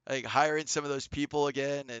 Like hiring some of those people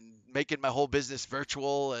again and making my whole business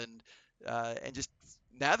virtual and just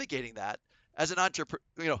navigating that as an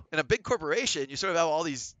entrepreneur. In a big corporation, you sort of have all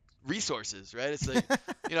these resources, right? It's like,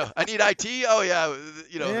 I need IT. Oh yeah,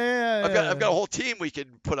 I've got a Yeah. whole team we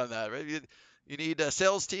can put on that, right? You need a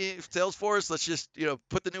sales team, Salesforce. Let's just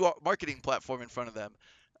put the new marketing platform in front of them.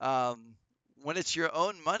 Um, when it's your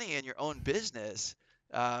own money and your own business,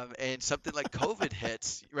 and something like COVID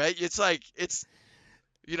hits, right? It's like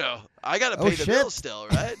I got to Oh pay the bills shit. still,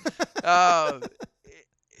 right? Um,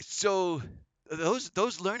 so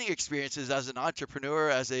those learning experiences as an entrepreneur,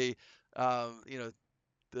 as a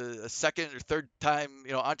the second or third time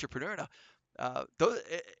entrepreneur now,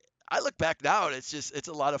 I look back now and it's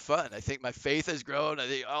a lot of fun. I think my faith has grown. I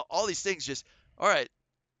think all these things just all right.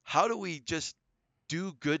 How do we just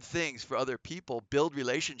do good things for other people, build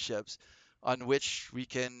relationships on which we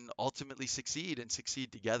can ultimately succeed and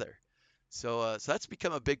succeed together? So that's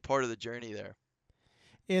become a big part of the journey there.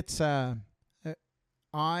 It's uh,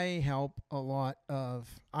 I help a lot of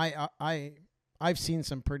I've seen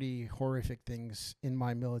some pretty horrific things in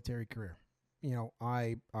my military career.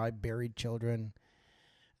 I buried children.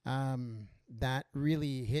 That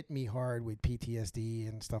really hit me hard with PTSD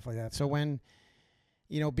and stuff like that. So when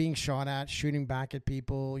being shot at, shooting back at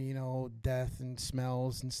people, death and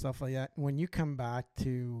smells and stuff like that. When you come back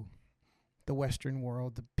to the Western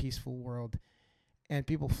world, the peaceful world, and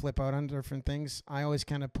people flip out on different things, I always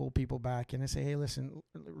kind of pull people back and I say, hey, listen,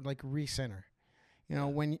 like recenter. Yeah.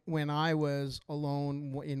 When I was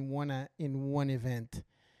alone in one event,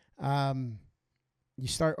 um, you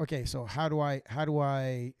start okay. So how do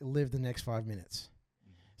I live the next 5 minutes?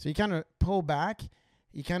 So you kind of pull back,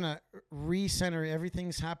 you kind of recenter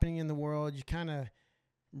everything's happening in the world. You kind of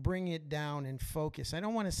bring it down and focus. I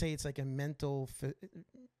don't want to say it's like a mental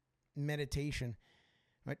meditation,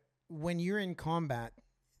 but when you're in combat,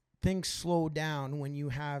 things slow down when you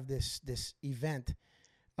have this event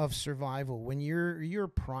of survival. When you're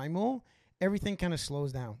primal, everything kind of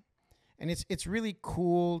slows down. And it's really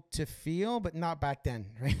cool to feel, but not back then,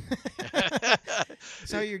 right?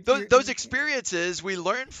 So those experiences we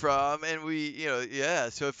learn from, and yeah.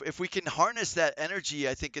 So if we can harness that energy,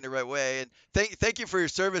 I think in the right way, and thank you for your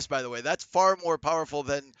service, by the way. That's far more powerful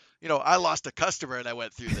than I lost a customer and I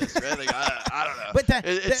went through this, right? Like I don't know. But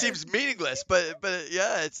It seems meaningless, but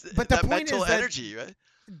yeah, it's But the that point mental is that energy, right?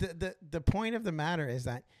 the point of the matter is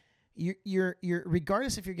that you're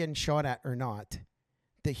regardless if you're getting shot at or not,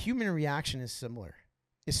 the human reaction is similar.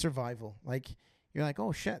 It's survival. Like you're like,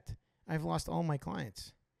 oh shit, I've lost all my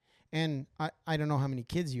clients. And I don't know how many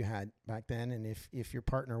kids you had back then, and if your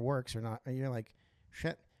partner works or not, and you're like,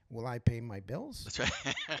 shit, will I pay my bills? That's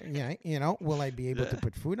right. Yeah, will I be able to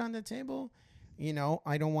put food on the table?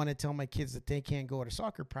 I don't want to tell my kids that they can't go to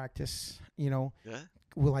soccer practice. Yeah.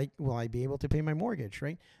 Will I be able to pay my mortgage?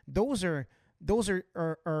 Right? Those are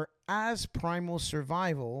as primal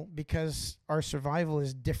survival, because our survival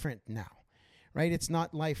is different now, right? It's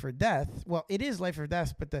not life or death. Well, it is life or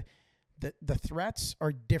death, but the threats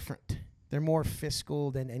are different. They're more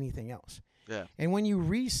fiscal than anything else. Yeah. And when you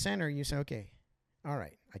recenter, you say, okay, all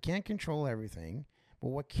right, I can't control everything, but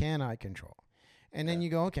what can I control? And then you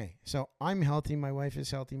go, okay, so I'm healthy, my wife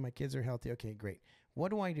is healthy, my kids are healthy. Okay, great.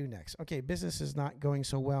 What do I do next? Okay, business is not going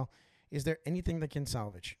so well. Is there anything that can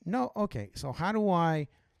salvage? No. Okay, so how do I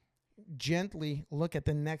gently look at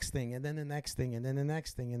the next thing, and then the next thing, and then the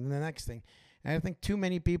next thing, and then the next thing? And I think too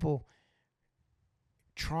many people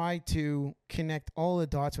try to connect all the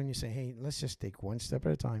dots when you say, hey, let's just take one step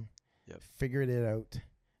at a time. Yep. Figure it out,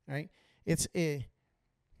 right?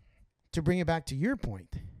 To bring it back to your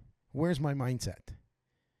point, where's my mindset?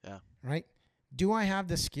 Yeah. Right? Do I have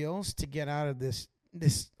the skills to get out of this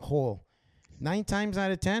hole? 9 times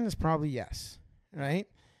out of 10 is probably yes, right?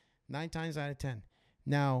 9 times out of 10.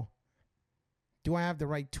 Now, do I have the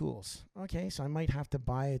right tools? Okay, so I might have to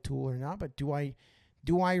buy a tool or not, but do I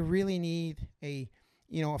really need a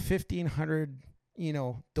 1500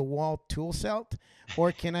 DeWalt tool set,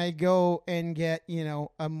 or can I go and get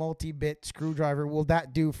a multi-bit screwdriver? Will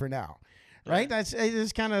that do for now? Right? That's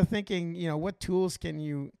just kind of thinking, what tools can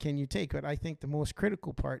you take? But I think the most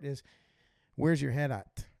critical part is, where's your head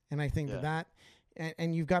at? And I think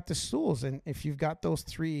and you've got the stools, and if you've got those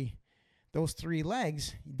three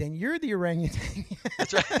legs, then you're the orangutan.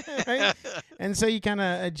 That's right. Right? And so you kind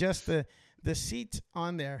of adjust the seat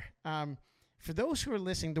on there. For those who are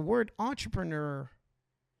listening, the word entrepreneur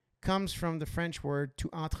comes from the French word to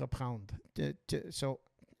entreprendre. So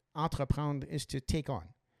entreprendre is to take on.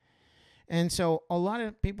 And so a lot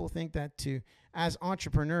of people think that as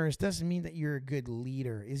entrepreneurs doesn't mean that you're a good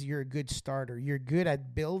leader, you're a good starter. You're good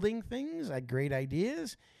at building things, at great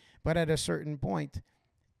ideas, but at a certain point,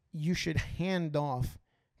 you should hand off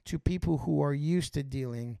to people who are used to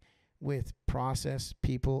dealing with process,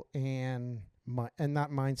 people, and not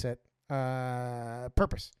mindset,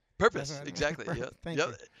 purpose. Purpose, exactly. Yeah. Thank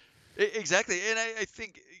you. Exactly. And I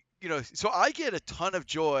think, so I get a ton of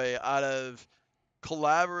joy out of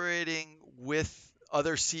collaborating with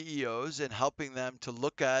other CEOs and helping them to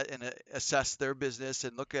look at and assess their business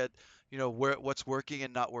and look at, what's working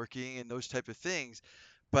and not working and those type of things.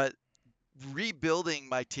 But rebuilding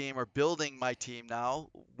my team or building my team now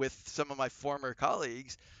with some of my former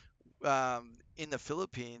colleagues in the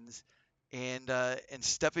Philippines, and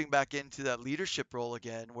stepping back into that leadership role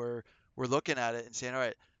again, where we're looking at it and saying, all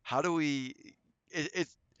right, how do we?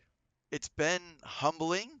 It's been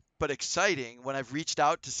humbling but exciting when I've reached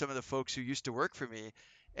out to some of the folks who used to work for me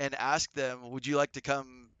and asked them, would you like to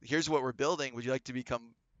come? Here's what we're building. Would you like to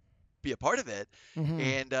be a part of it? Mm-hmm.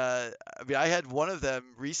 And I had one of them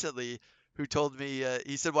recently who told me,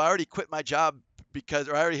 he said, well, I already quit my job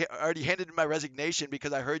I already handed in my resignation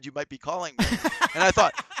because I heard you might be calling me. And I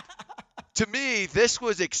thought, to me, this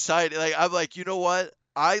was exciting. Like, I'm like, you know what?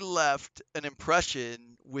 I left an impression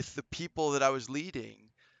with the people that I was leading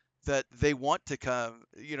that they want to come,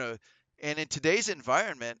 and in today's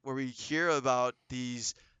environment where we hear about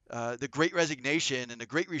these, the great resignation and the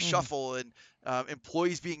great reshuffle and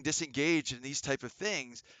employees being disengaged and these type of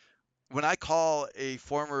things, when I call a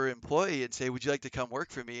former employee and say, would you like to come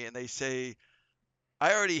work for me? And they say,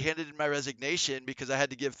 I already handed in my resignation because I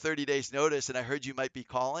had to give 30 days notice and I heard you might be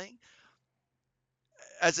calling.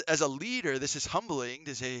 As a leader, this is humbling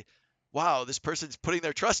to say, wow, this person's putting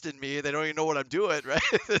their trust in me. They don't even know what I'm doing, right?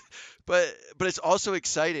 but it's also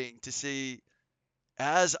exciting to see,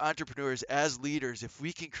 as entrepreneurs, as leaders, if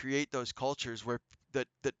we can create those cultures that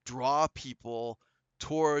draw people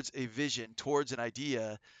towards a vision, towards an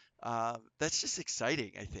idea, that's just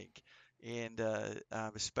exciting, I think. And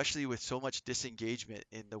especially with so much disengagement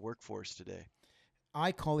in the workforce today.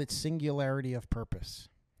 I call it singularity of purpose.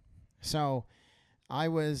 So I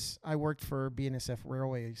worked for BNSF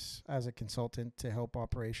Railways as a consultant to help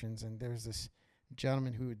operations, and there's this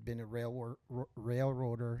gentleman who had been a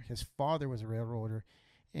railroader. His father was a railroader,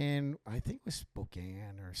 and I think it was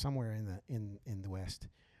Spokane or somewhere in the West.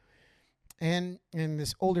 and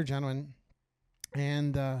this older gentleman,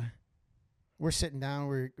 and we're sitting down,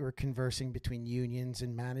 we're conversing between unions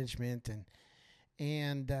and management,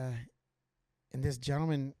 and this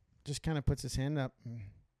gentleman just kind of puts his hand up and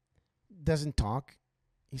doesn't talk.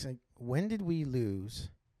 He's like, when did we lose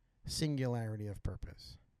singularity of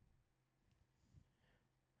purpose?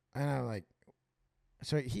 And I'm like,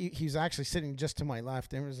 so he's actually sitting just to my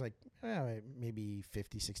left, and it was like maybe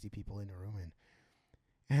 50, 60 people in the room,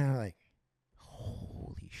 and I'm like,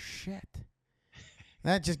 holy shit.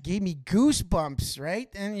 That just gave me goosebumps, right?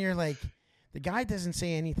 And you're like, the guy doesn't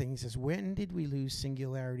say anything. He says, when did we lose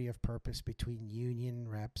singularity of purpose between union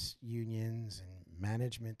reps, unions, and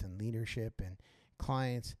management and leadership and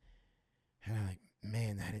clients? And I'm like,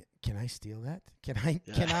 man, can I steal that? Can I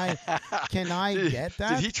get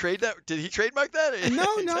that? Did he trade that? Did he trademark that?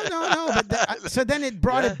 No. But so then it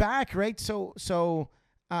brought it back, right? So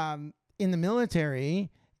in the military,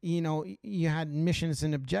 you had missions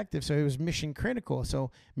and objectives, so it was mission critical. So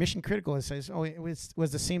mission critical, it says, it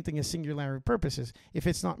was the same thing as singularity purposes. If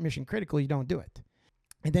it's not mission critical, you don't do it.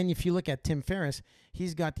 And then if you look at Tim Ferriss,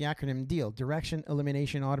 he's got the acronym DEAL: Direction,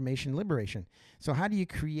 Elimination, Automation, Liberation. So how do you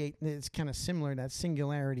create, it's kind of similar, that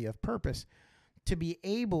singularity of purpose, to be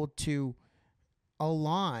able to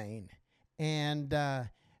align. And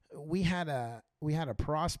we had a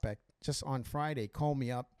prospect just on Friday call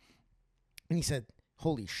me up, and he said,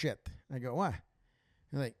 holy shit. I go, what?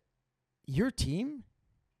 He's like, your team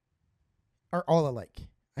are all alike.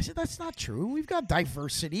 I said, that's not true. We've got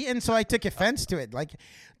diversity. And so I took offense to it. Like,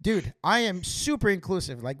 dude, I am super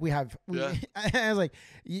inclusive. Like I was like,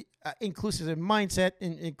 inclusive mindset,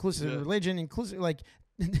 inclusive religion, inclusive, like,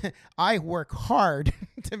 I work hard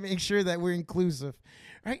to make sure that we're inclusive.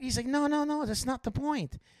 Right? He's like, no, that's not the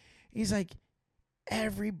point. He's like,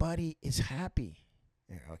 everybody is happy.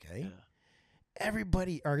 Yeah, okay. Yeah.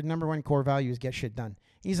 Everybody, our number one core value is get shit done.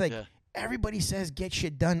 He's like, everybody says get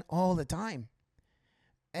shit done all the time.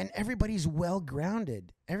 And everybody's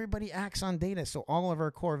well-grounded. Everybody acts on data. So all of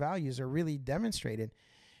our core values are really demonstrated.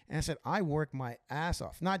 And I said, I work my ass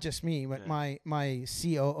off. Not just me, but my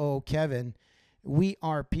COO, Kevin. We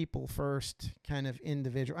are people first kind of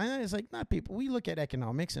individual. And it's like, not people. We look at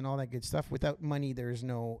economics and all that good stuff. Without money, there's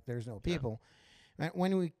no people. Right?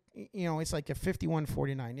 When we, it's like a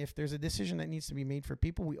 51-49. If there's a decision that needs to be made for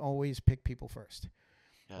people, we always pick people first.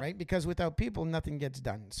 Right? Because without people, nothing gets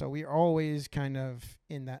done. So we're always kind of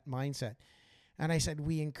in that mindset. And I said,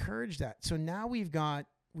 we encourage that. So now we've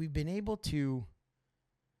been able to,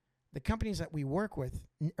 the companies that we work with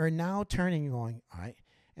are now turning and going, all right.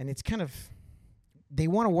 And it's kind of, they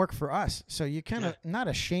want to work for us. So you're kind of not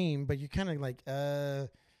ashamed, but you're kind of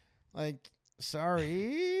like,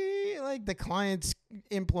 sorry. Like the client's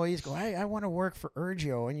employees go, hey, I want to work for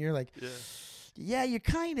Urgio. And you're like, yeah, you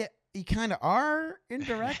kind of are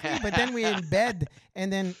indirectly, but then we embed,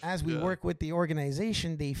 and then as we work with the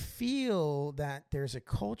organization, they feel that there's a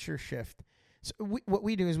culture shift. So what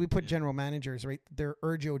we do is we put general managers, right? They're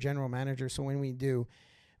Urgio general managers. So when we do,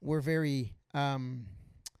 we're very, I'll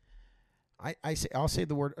say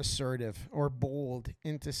the word assertive or bold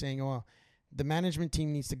into saying, well, the management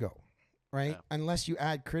team needs to go, right? Yeah. Unless you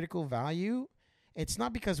add critical value, it's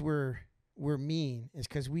not because we're mean, it's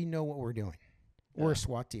because we know what we're doing. Yeah. We're a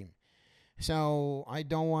SWAT team. So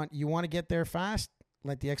you want to get there fast,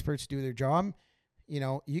 let the experts do their job.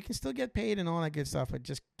 You can still get paid and all that good stuff, but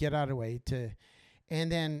just get out of the way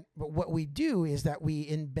but what we do is that we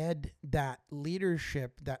embed that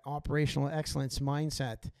leadership, that operational excellence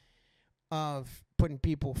mindset of putting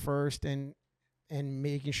people first and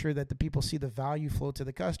making sure that the people see the value flow to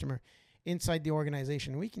the customer inside the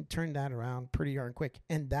organization. We can turn that around pretty darn quick.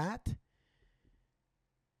 And that,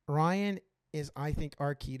 Ryan, is, I think,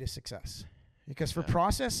 our key to success. Because for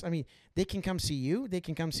process, I mean, they can come see you, they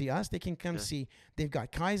can come see us, they can come see, they've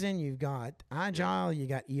got Kaizen, you've got Agile, you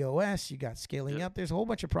got EOS, you got scaling up. There's a whole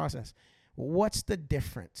bunch of process. What's the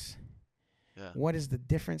difference? Yeah. What is the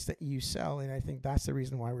difference that you sell? And I think that's the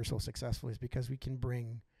reason why we're so successful, is because we can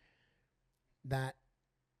bring that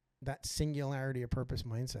singularity of purpose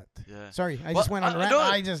mindset. Yeah. Sorry, I just went on a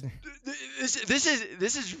rant.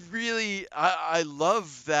 This is really, I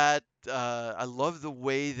love that. I love the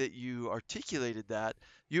way that you articulated that.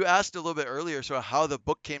 You asked a little bit earlier sort of how the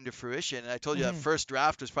book came to fruition, and I told you that first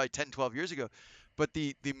draft was probably 10, 12 years ago. But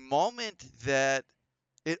the moment that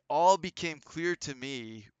it all became clear to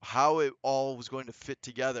me how it all was going to fit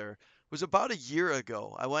together was about a year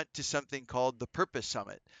ago. I went to something called the Purpose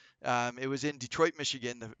Summit. It was in Detroit,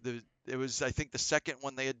 Michigan. It was, I think, the second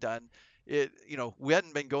one they had done. We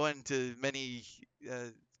hadn't been going to many,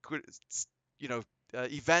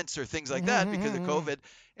 events or things like that because of COVID.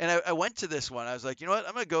 And I went to this one. I was like, you know what?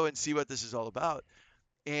 I'm going to go and see what this is all about.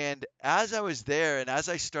 And as I was there and as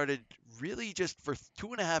I started really just for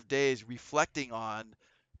 2.5 days reflecting on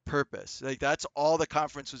purpose, like that's all the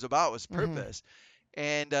conference was about was purpose.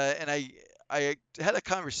 And I had a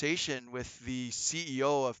conversation with the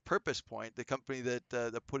CEO of Purpose Point, the company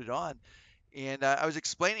that put it on, and I was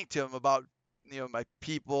explaining to him about my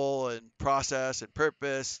people and process and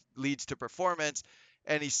purpose leads to performance,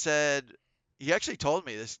 and he actually told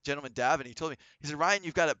me, this gentleman Davin, he told me, he said, Ryan,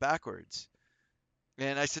 you've got it backwards.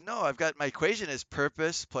 And I said, no, I've got my equation is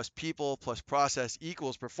purpose plus people plus process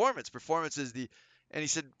equals performance. Performance is and he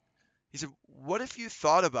said, what if you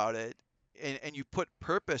thought about it and you put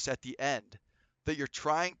purpose at the end, that you're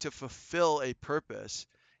trying to fulfill a purpose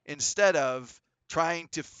instead of trying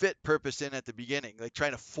to fit purpose in at the beginning, like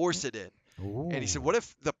trying to force it in. Ooh. And he said, what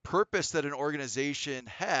if the purpose that an organization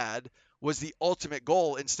had was the ultimate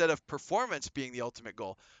goal instead of performance being the ultimate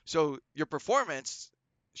goal? So your performance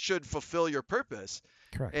should fulfill your purpose.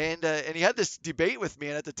 Correct. And he had this debate with me,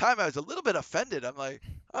 and at the time I was a little bit offended. I'm like,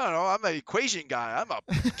 I don't know, I'm an equation guy. I'm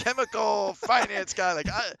a chemical finance guy. Like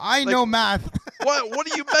I know math.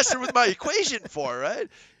 what are you messing with my equation for, right?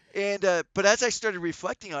 And but as I started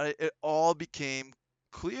reflecting on it, it all became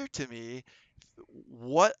clear to me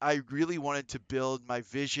what I really wanted to build my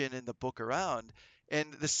vision in the book around.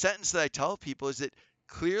 And the sentence that I tell people is that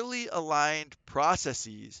clearly aligned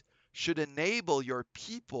processes should enable your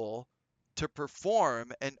people to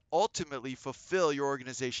perform and ultimately fulfill your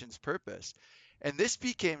organization's purpose. And this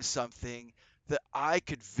became something that I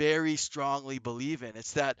could very strongly believe in.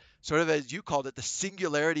 It's that sort of, as you called it, the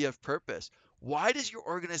singularity of purpose. Why does your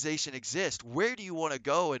organization exist? Where do you want to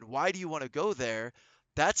go and why do you want to go there?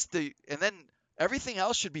 And then everything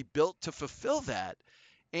else should be built to fulfill that.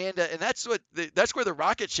 And that's that's where the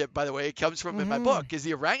rocket ship, by the way, comes from in my book, is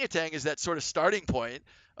the orangutan is that sort of starting point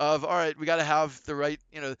of, all right, we got to have the right,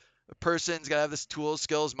 person's got to have this tools,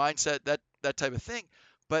 skills, mindset, that type of thing.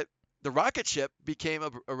 But the rocket ship became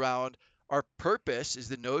around our purpose is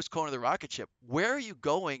the nose cone of the rocket ship. Where are you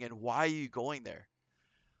going and why are you going there?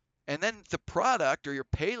 And then the product or your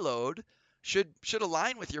payload should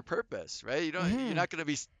align with your purpose, right? You're not going to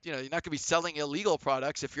be, you're not going to be selling illegal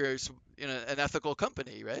products if you're an ethical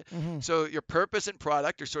company, right? So your purpose and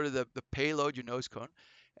product are sort of the payload, your nose cone.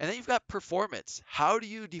 And then you've got performance. How do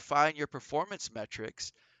you define your performance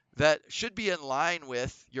metrics that should be in line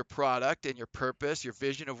with your product and your purpose, your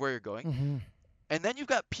vision of where you're going? And then you've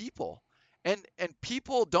got people. And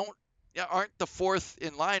people aren't the fourth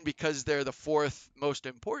in line because they're the fourth most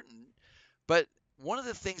important. But one of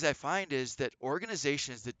the things I find is that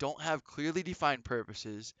organizations that don't have clearly defined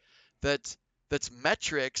purposes, that's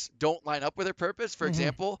metrics don't line up with their purpose. For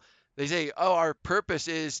example, they say, oh, our purpose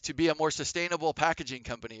is to be a more sustainable packaging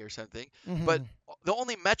company or something. But the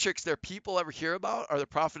only metrics their people ever hear about are the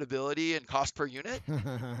profitability and cost per unit,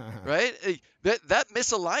 right? That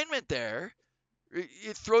misalignment there,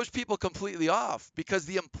 it throws people completely off because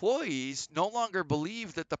the employees no longer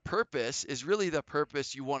believe that the purpose is really the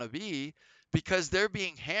purpose you want to be, because they're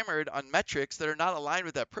being hammered on metrics that are not aligned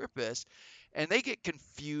with that purpose, and they get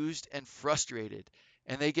confused and frustrated,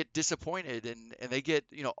 and they get disappointed, and they get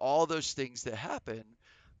all those things that happen,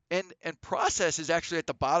 and process is actually at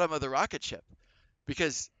the bottom of the rocket ship,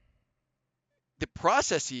 because the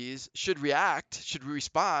processes should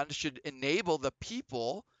respond, should enable the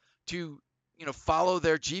people to follow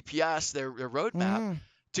their GPS, their roadmap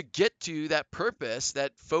to get to that purpose,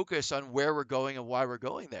 that focus on where we're going and why we're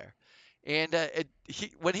going there. And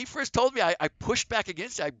when he first told me, I pushed back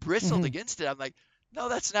against it. I bristled against it. I'm like, no,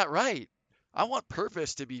 that's not right. I want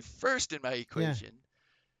purpose to be first in my equation. Yeah.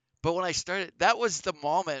 But when I started, that was the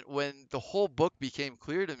moment when the whole book became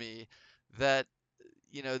clear to me that,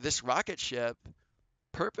 this rocket ship,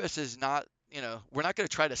 purpose is not, we're not going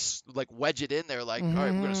to try to wedge it in there like, all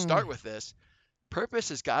right, we're going to start with this. Purpose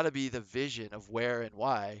has got to be the vision of where and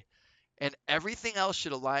why, and everything else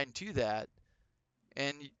should align to that.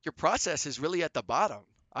 And your process is really at the bottom.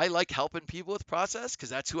 I like helping people with process because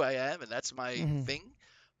that's who I am and that's my thing.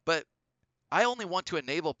 But I only want to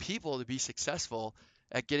enable people to be successful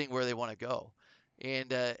at getting where they want to go.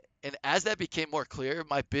 And as that became more clear,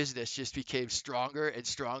 my business just became stronger and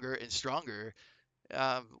stronger and stronger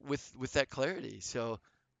with that clarity. So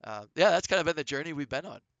that's kind of been the journey we've been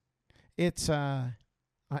on. It's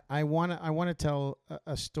I want to tell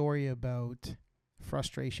a story about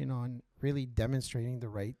frustration on really demonstrating the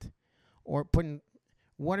right, or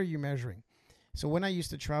what are you measuring? So when I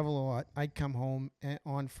used to travel a lot, I'd come home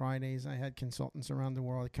on Fridays. I had consultants around the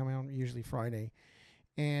world. I'd come out usually Friday,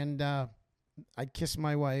 and I'd kiss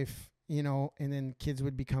my wife and then kids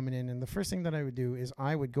would be coming in. And the first thing that I would do is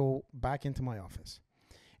I would go back into my office.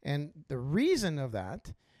 And the reason of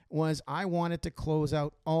that was I wanted to close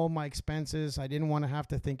out all my expenses. I didn't want to have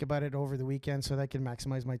to think about it over the weekend so that I could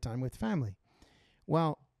maximize my time with family.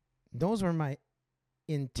 Well, those were my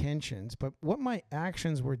intentions. But what my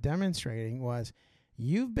actions were demonstrating was,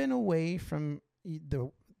 you've been away from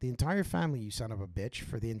the entire family, you son of a bitch,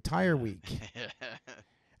 for the entire week.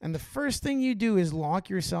 And the first thing you do is lock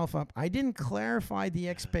yourself up. I didn't clarify the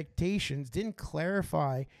expectations, didn't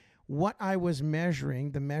clarify what I was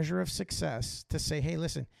measuring, the measure of success, to say, hey,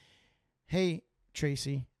 listen, hey,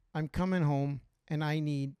 Tracy, I'm coming home and I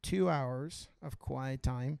need 2 hours of quiet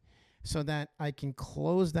time so that I can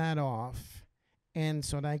close that off and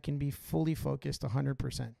so that I can be fully focused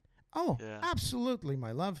 100%. Oh, yeah. Absolutely,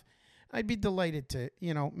 my love. I'd be delighted to,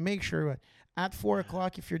 make sure at 4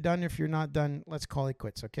 o'clock, if you're done, if you're not done, let's call it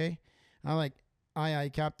quits, okay? I'm like, aye,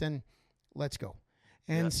 Captain, let's go.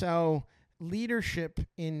 And so leadership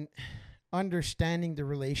in understanding the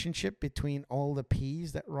relationship between all the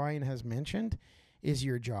P's that Ryan has mentioned is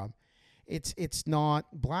your job. It's not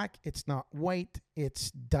black, it's not white,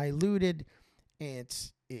 it's diluted,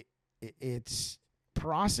 it's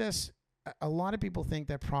process. A lot of people think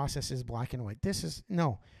that process is black and white. This is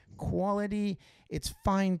quality. It's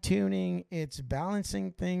fine tuning. It's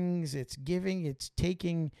balancing things. It's giving. It's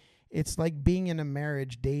taking. It's like being in a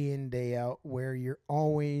marriage day in, day out, where you're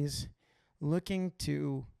always looking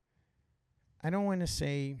to, I don't want to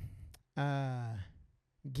say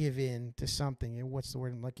give in to something. What's the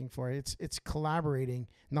word I'm looking for? It's collaborating,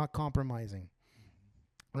 not compromising.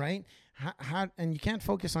 Right? And you can't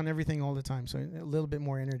focus on everything all the time. So a little bit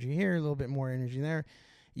more energy here, a little bit more energy there.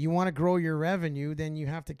 You want to grow your revenue, then you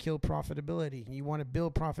have to kill profitability. You want to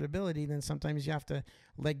build profitability, then sometimes you have to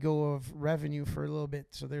let go of revenue for a little bit.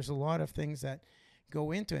 So there's a lot of things that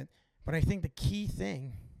go into it. But I think the key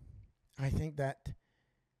thing, that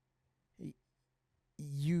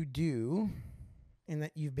you do and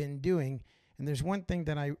that you've been doing, and there's one thing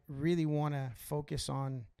that I really want to focus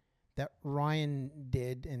on that Ryan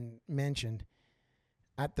did and mentioned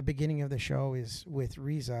at the beginning of the show is with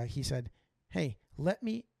Riza. He said, hey,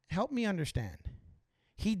 help me understand.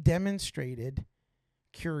 He demonstrated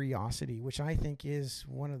curiosity, which I think is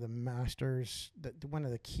one of the masters, one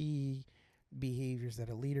of the key behaviors that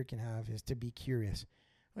a leader can have is to be curious.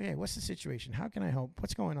 Okay, what's the situation? How can I help?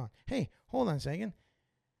 What's going on? Hey, hold on a second.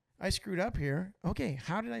 I screwed up here. Okay,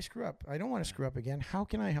 how did I screw up? I don't want to screw up again. How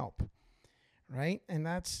can I help? Right? And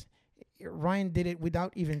Ryan did it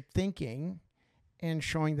without even thinking, and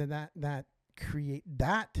showing that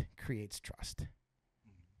creates trust.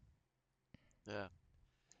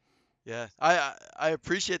 Yeah. I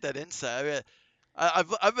appreciate that insight. I mean,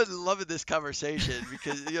 I've been loving this conversation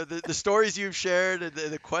because the stories you've shared and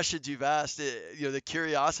the questions you've asked, the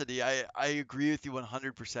curiosity. I agree with you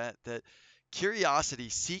 100% that curiosity,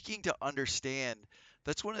 seeking to understand.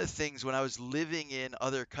 That's one of the things when I was living in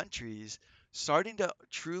other countries. Starting to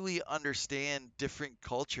truly understand different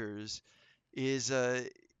cultures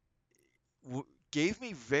gave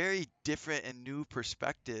me very different and new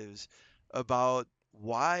perspectives about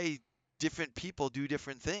why different people do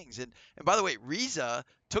different things. And by the way, Riza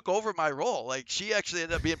took over my role. Like, she actually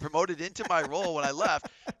ended up being promoted into my role when I left.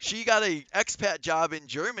 She got a expat job in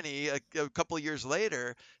Germany a couple of years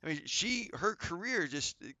later. I mean, her career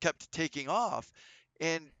just kept taking off.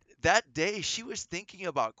 And that day she was thinking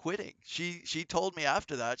about quitting. She told me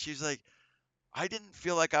after that, she's like, I didn't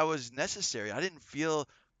feel like I was necessary. I didn't feel,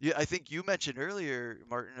 I think you mentioned earlier,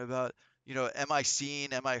 Martin, about, am I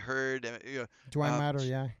seen? Am I heard? Do I matter?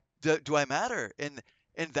 Yeah. Do I matter? And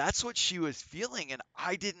that's what she was feeling. And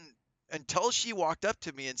I didn't, until she walked up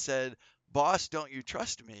to me and said, boss, don't you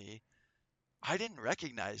trust me? I didn't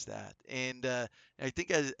recognize that. And I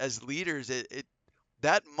think as leaders,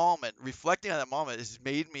 that moment, reflecting on that moment, has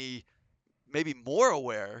made me maybe more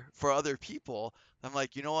aware for other people. I'm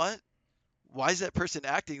like, you know what? Why is that person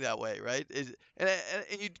acting that way, right? And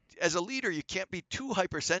you, as a leader, you can't be too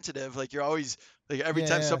hypersensitive. Like, you're always like every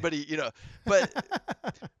time somebody,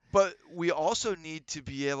 but we also need to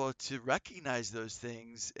be able to recognize those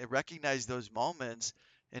things and recognize those moments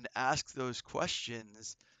and ask those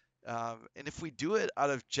questions. And if we do it out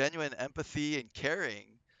of genuine empathy and caring,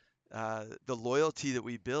 the loyalty that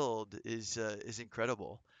we build is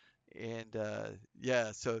incredible. And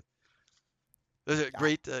so those are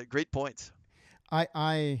great points.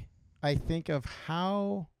 I think of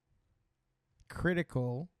how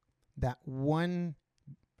critical that one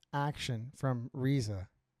action from Riza,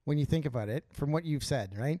 when you think about it, from what you've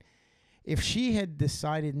said, right? If she had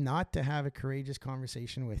decided not to have a courageous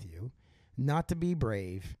conversation with you, not to be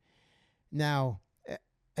brave, Now,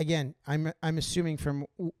 again, I'm assuming from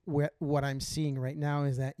what I'm seeing right now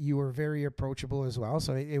is that you were very approachable as well.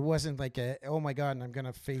 So it wasn't like oh my God, and I'm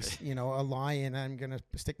gonna face a lion, and I'm gonna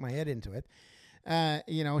stick my head into it.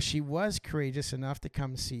 She was courageous enough to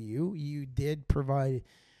come see you. You did provide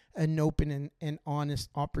an open and honest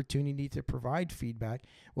opportunity to provide feedback.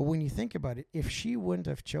 Well, when you think about it, if she wouldn't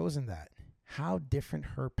have chosen that, how different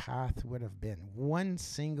her path would have been. One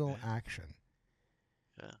single action.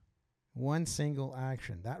 Yeah. One single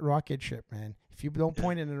action. That rocket ship, man. If you don't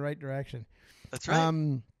point it in the right direction. That's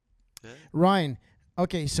right. Ryan,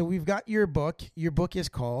 okay, so we've got your book. Your book is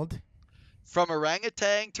called From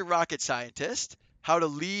Orangutan to Rocket Scientist: How to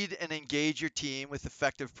Lead and Engage Your Team with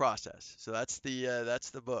Effective Process. So that's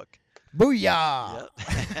the book. Booyah!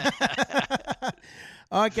 Yep.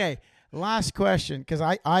 Okay, last question, because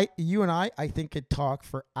you and I think could talk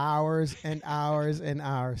for hours and hours and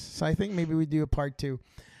hours. So I think maybe we do a part 2,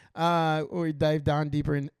 where we dive down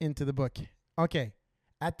deeper into the book. Okay,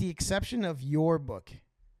 at the exception of your book,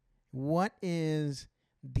 what is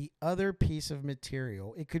the other piece of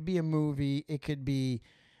material? It could be a movie, it could be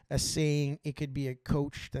a saying, it could be a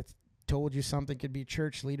coach that told you something, it could be a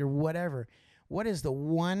church leader, whatever. What is the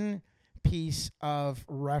one piece of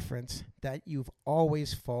reference that you've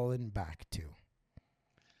always fallen back to?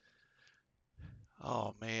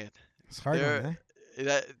 Oh man, It's hard one,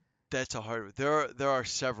 eh? that's a hard one. There are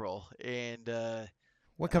several, and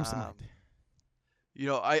What comes to mind?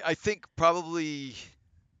 I think probably.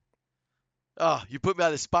 Oh, you put me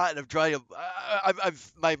on the spot, and I'm trying to.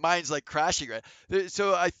 My mind's like crashing right.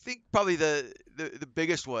 So I think probably the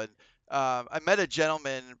biggest one. I met a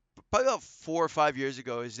gentleman probably about 4 or 5 years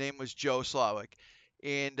ago. His name was Joe Slawick,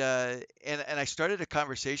 and I started a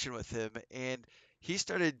conversation with him, and he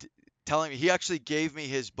started telling me. He actually gave me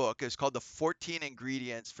his book. It's called The 14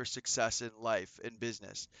 Ingredients for Success in Life and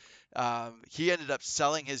Business. He ended up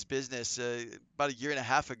selling his business about a year and a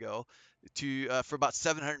half ago for about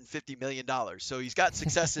 $750 million. So he's got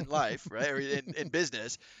success in life, right? Or in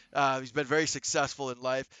business. He's been very successful in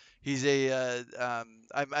life. He's I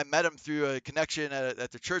met him through a connection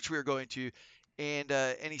at the church we were going to,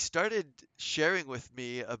 and he started sharing with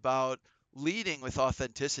me about leading with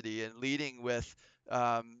authenticity and leading with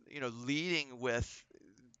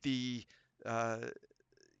the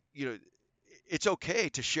it's okay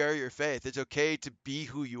to share your faith. It's okay to be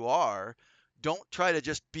who you are. Don't try to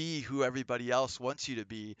just be who everybody else wants you to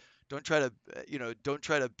be. Don't try to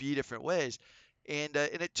be different ways. And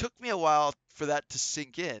it took me a while for that to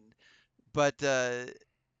sink in. But I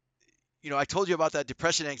told you about that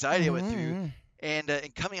depression, anxiety I went through,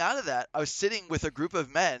 and coming out of that, I was sitting with a group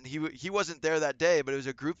of men. He wasn't there that day, but it was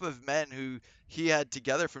a group of men who he had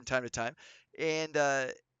together from time to time, and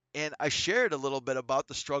I shared a little bit about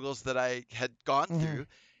the struggles that I had gone through,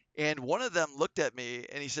 and one of them looked at me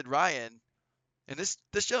and he said, Ryan. And this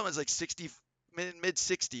gentleman's like 60, mid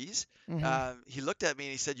 60s. He looked at me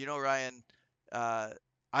and he said, Ryan,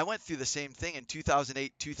 I went through the same thing in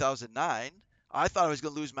 2008, 2009. I thought I was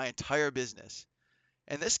going to lose my entire business.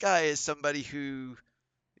 And this guy is somebody who,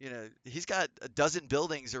 he's got a dozen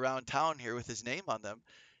buildings around town here with his name on them.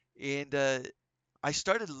 And I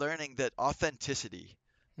started learning that authenticity,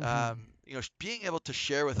 being able to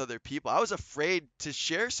share with other people. I was afraid to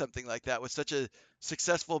share something like that with such a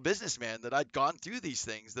successful businessman, that I'd gone through these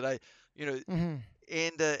things, that and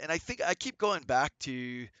I think I keep going back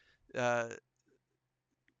to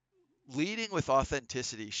leading with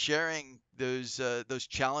authenticity, sharing those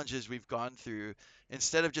challenges we've gone through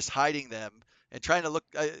instead of just hiding them and trying to look.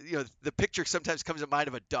 The picture sometimes comes to mind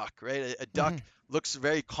of a duck, right? A duck looks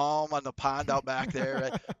very calm on the pond out back there,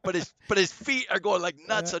 right? but his feet are going like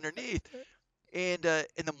nuts underneath. And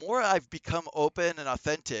the more I've become open and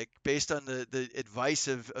authentic based on the advice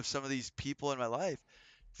of some of these people in my life,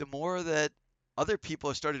 the more that other people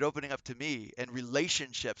have started opening up to me, and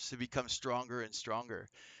relationships have become stronger and stronger.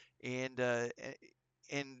 And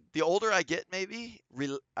the older I get, maybe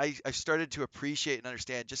I started to appreciate and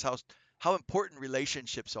understand just how important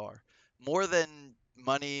relationships are, more than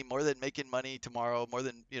money, more than making money tomorrow, more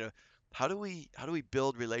than how do we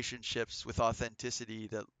build relationships with authenticity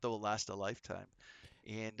that will last a lifetime?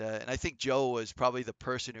 And I think Joe was probably the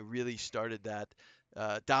person who really started that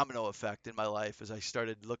domino effect in my life as I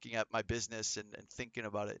started looking at my business and thinking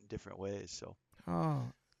about it in different ways. So.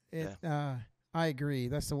 I agree.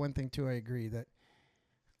 That's the one thing too. I agree that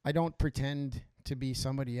I don't pretend to be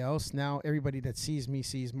somebody else. Now everybody that sees me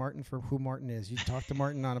sees Martin for who Martin is. You talk to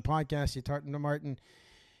Martin on a podcast. You talk to Martin,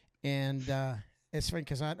 and it's funny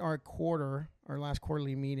because at our last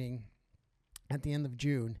quarterly meeting at the end of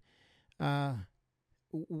June,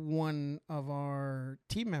 one of our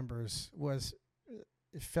team members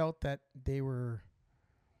felt that they were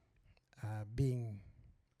being,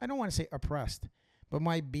 I don't want to say oppressed, but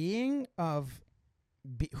my being of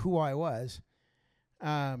who I was,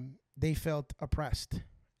 they felt oppressed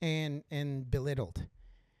and belittled.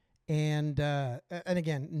 And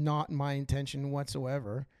again, not my intention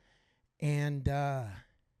whatsoever. And I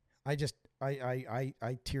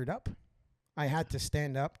teared up. I had to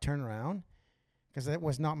stand up, turn around, because that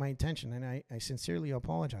was not my intention. And I sincerely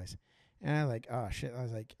apologize. And I was like, oh shit. I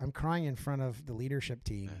was like, I'm crying in front of the leadership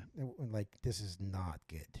team. Yeah. Like, this is not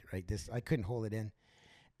good, right? I couldn't hold it in.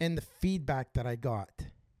 And the feedback that I got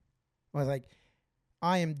was like,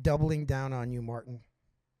 I am doubling down on you, Martin.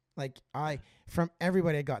 Like, from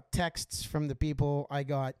everybody, I got texts from the people I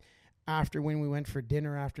got after when we went for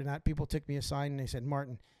dinner after that. People took me aside and they said,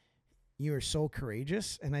 Martin, you are so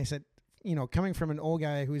courageous. And I said, coming from an old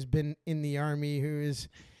guy who's been in the army, who is,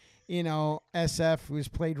 SF, who's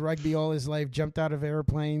played rugby all his life, jumped out of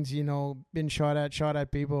airplanes, been shot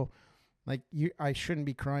at people. Like, I shouldn't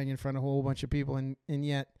be crying in front of a whole bunch of people. And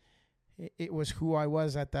yet it was who I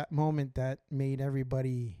was at that moment that made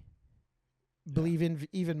everybody believe in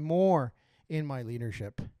even more in my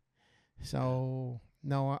leadership. So,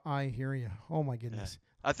 no, I hear you. Oh, my goodness. Yeah.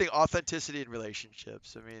 I think authenticity in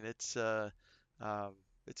relationships. I mean, it's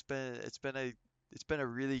been a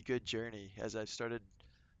really good journey as I've started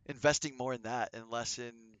investing more in that and less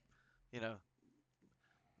in,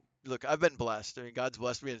 look, I've been blessed. I mean, God's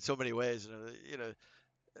blessed me in so many ways.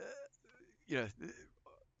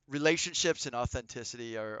 Relationships and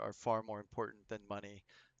authenticity are far more important than money.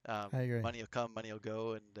 I agree. Money will come, money will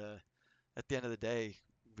go, and at the end of the day,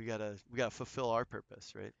 we gotta fulfill our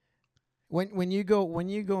purpose, right? When you go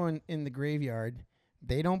in the graveyard,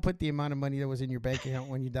 they don't put the amount of money that was in your bank account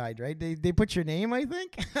when you died, right? They put your name, I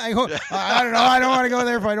think. I don't know. I don't want to go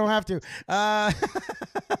there if I don't have to.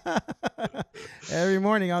 Every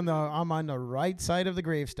morning I'm on the right side of the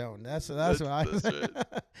gravestone. That's what I say.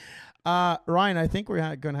 Right. Ryan, I think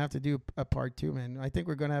we're going to have to do a part 2, man. I think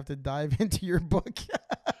we're going to have to dive into your book.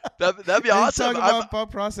 That'd be awesome. Talk about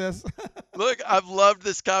process. Look, I've loved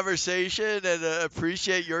this conversation and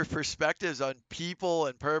appreciate your perspectives on people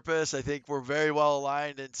and purpose. I think we're very well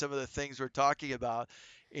aligned in some of the things we're talking about,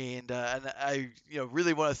 and I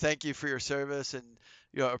really want to thank you for your service and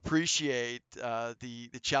appreciate the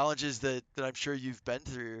challenges that I'm sure you've been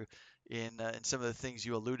through in some of the things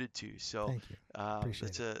you alluded to. So thank you.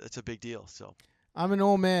 Appreciate it's a big deal. So. I'm an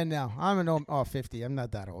old man now. 50. I'm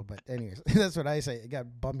not that old, but anyways, that's what I say. I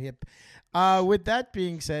got bum hip. With that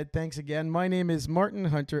being said, thanks again. My name is Martin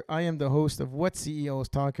Hunter. I am the host of What CEOs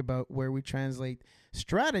Talk About, where we translate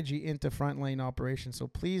strategy into frontline operations. So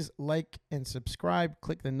please like and subscribe,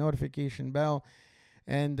 click the notification bell.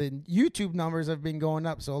 And the YouTube numbers have been going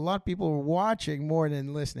up. So a lot of people are watching more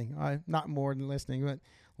than listening. Not more than listening, but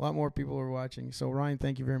a lot more people are watching. So Ryan,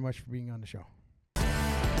 thank you very much for being on the show.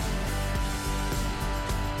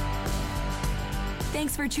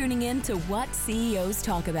 Thanks for tuning in to What CEOs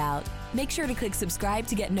Talk About. Make sure to click subscribe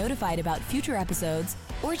to get notified about future episodes,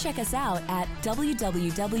 or check us out at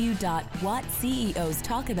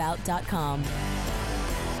www.whatceostalkabout.com.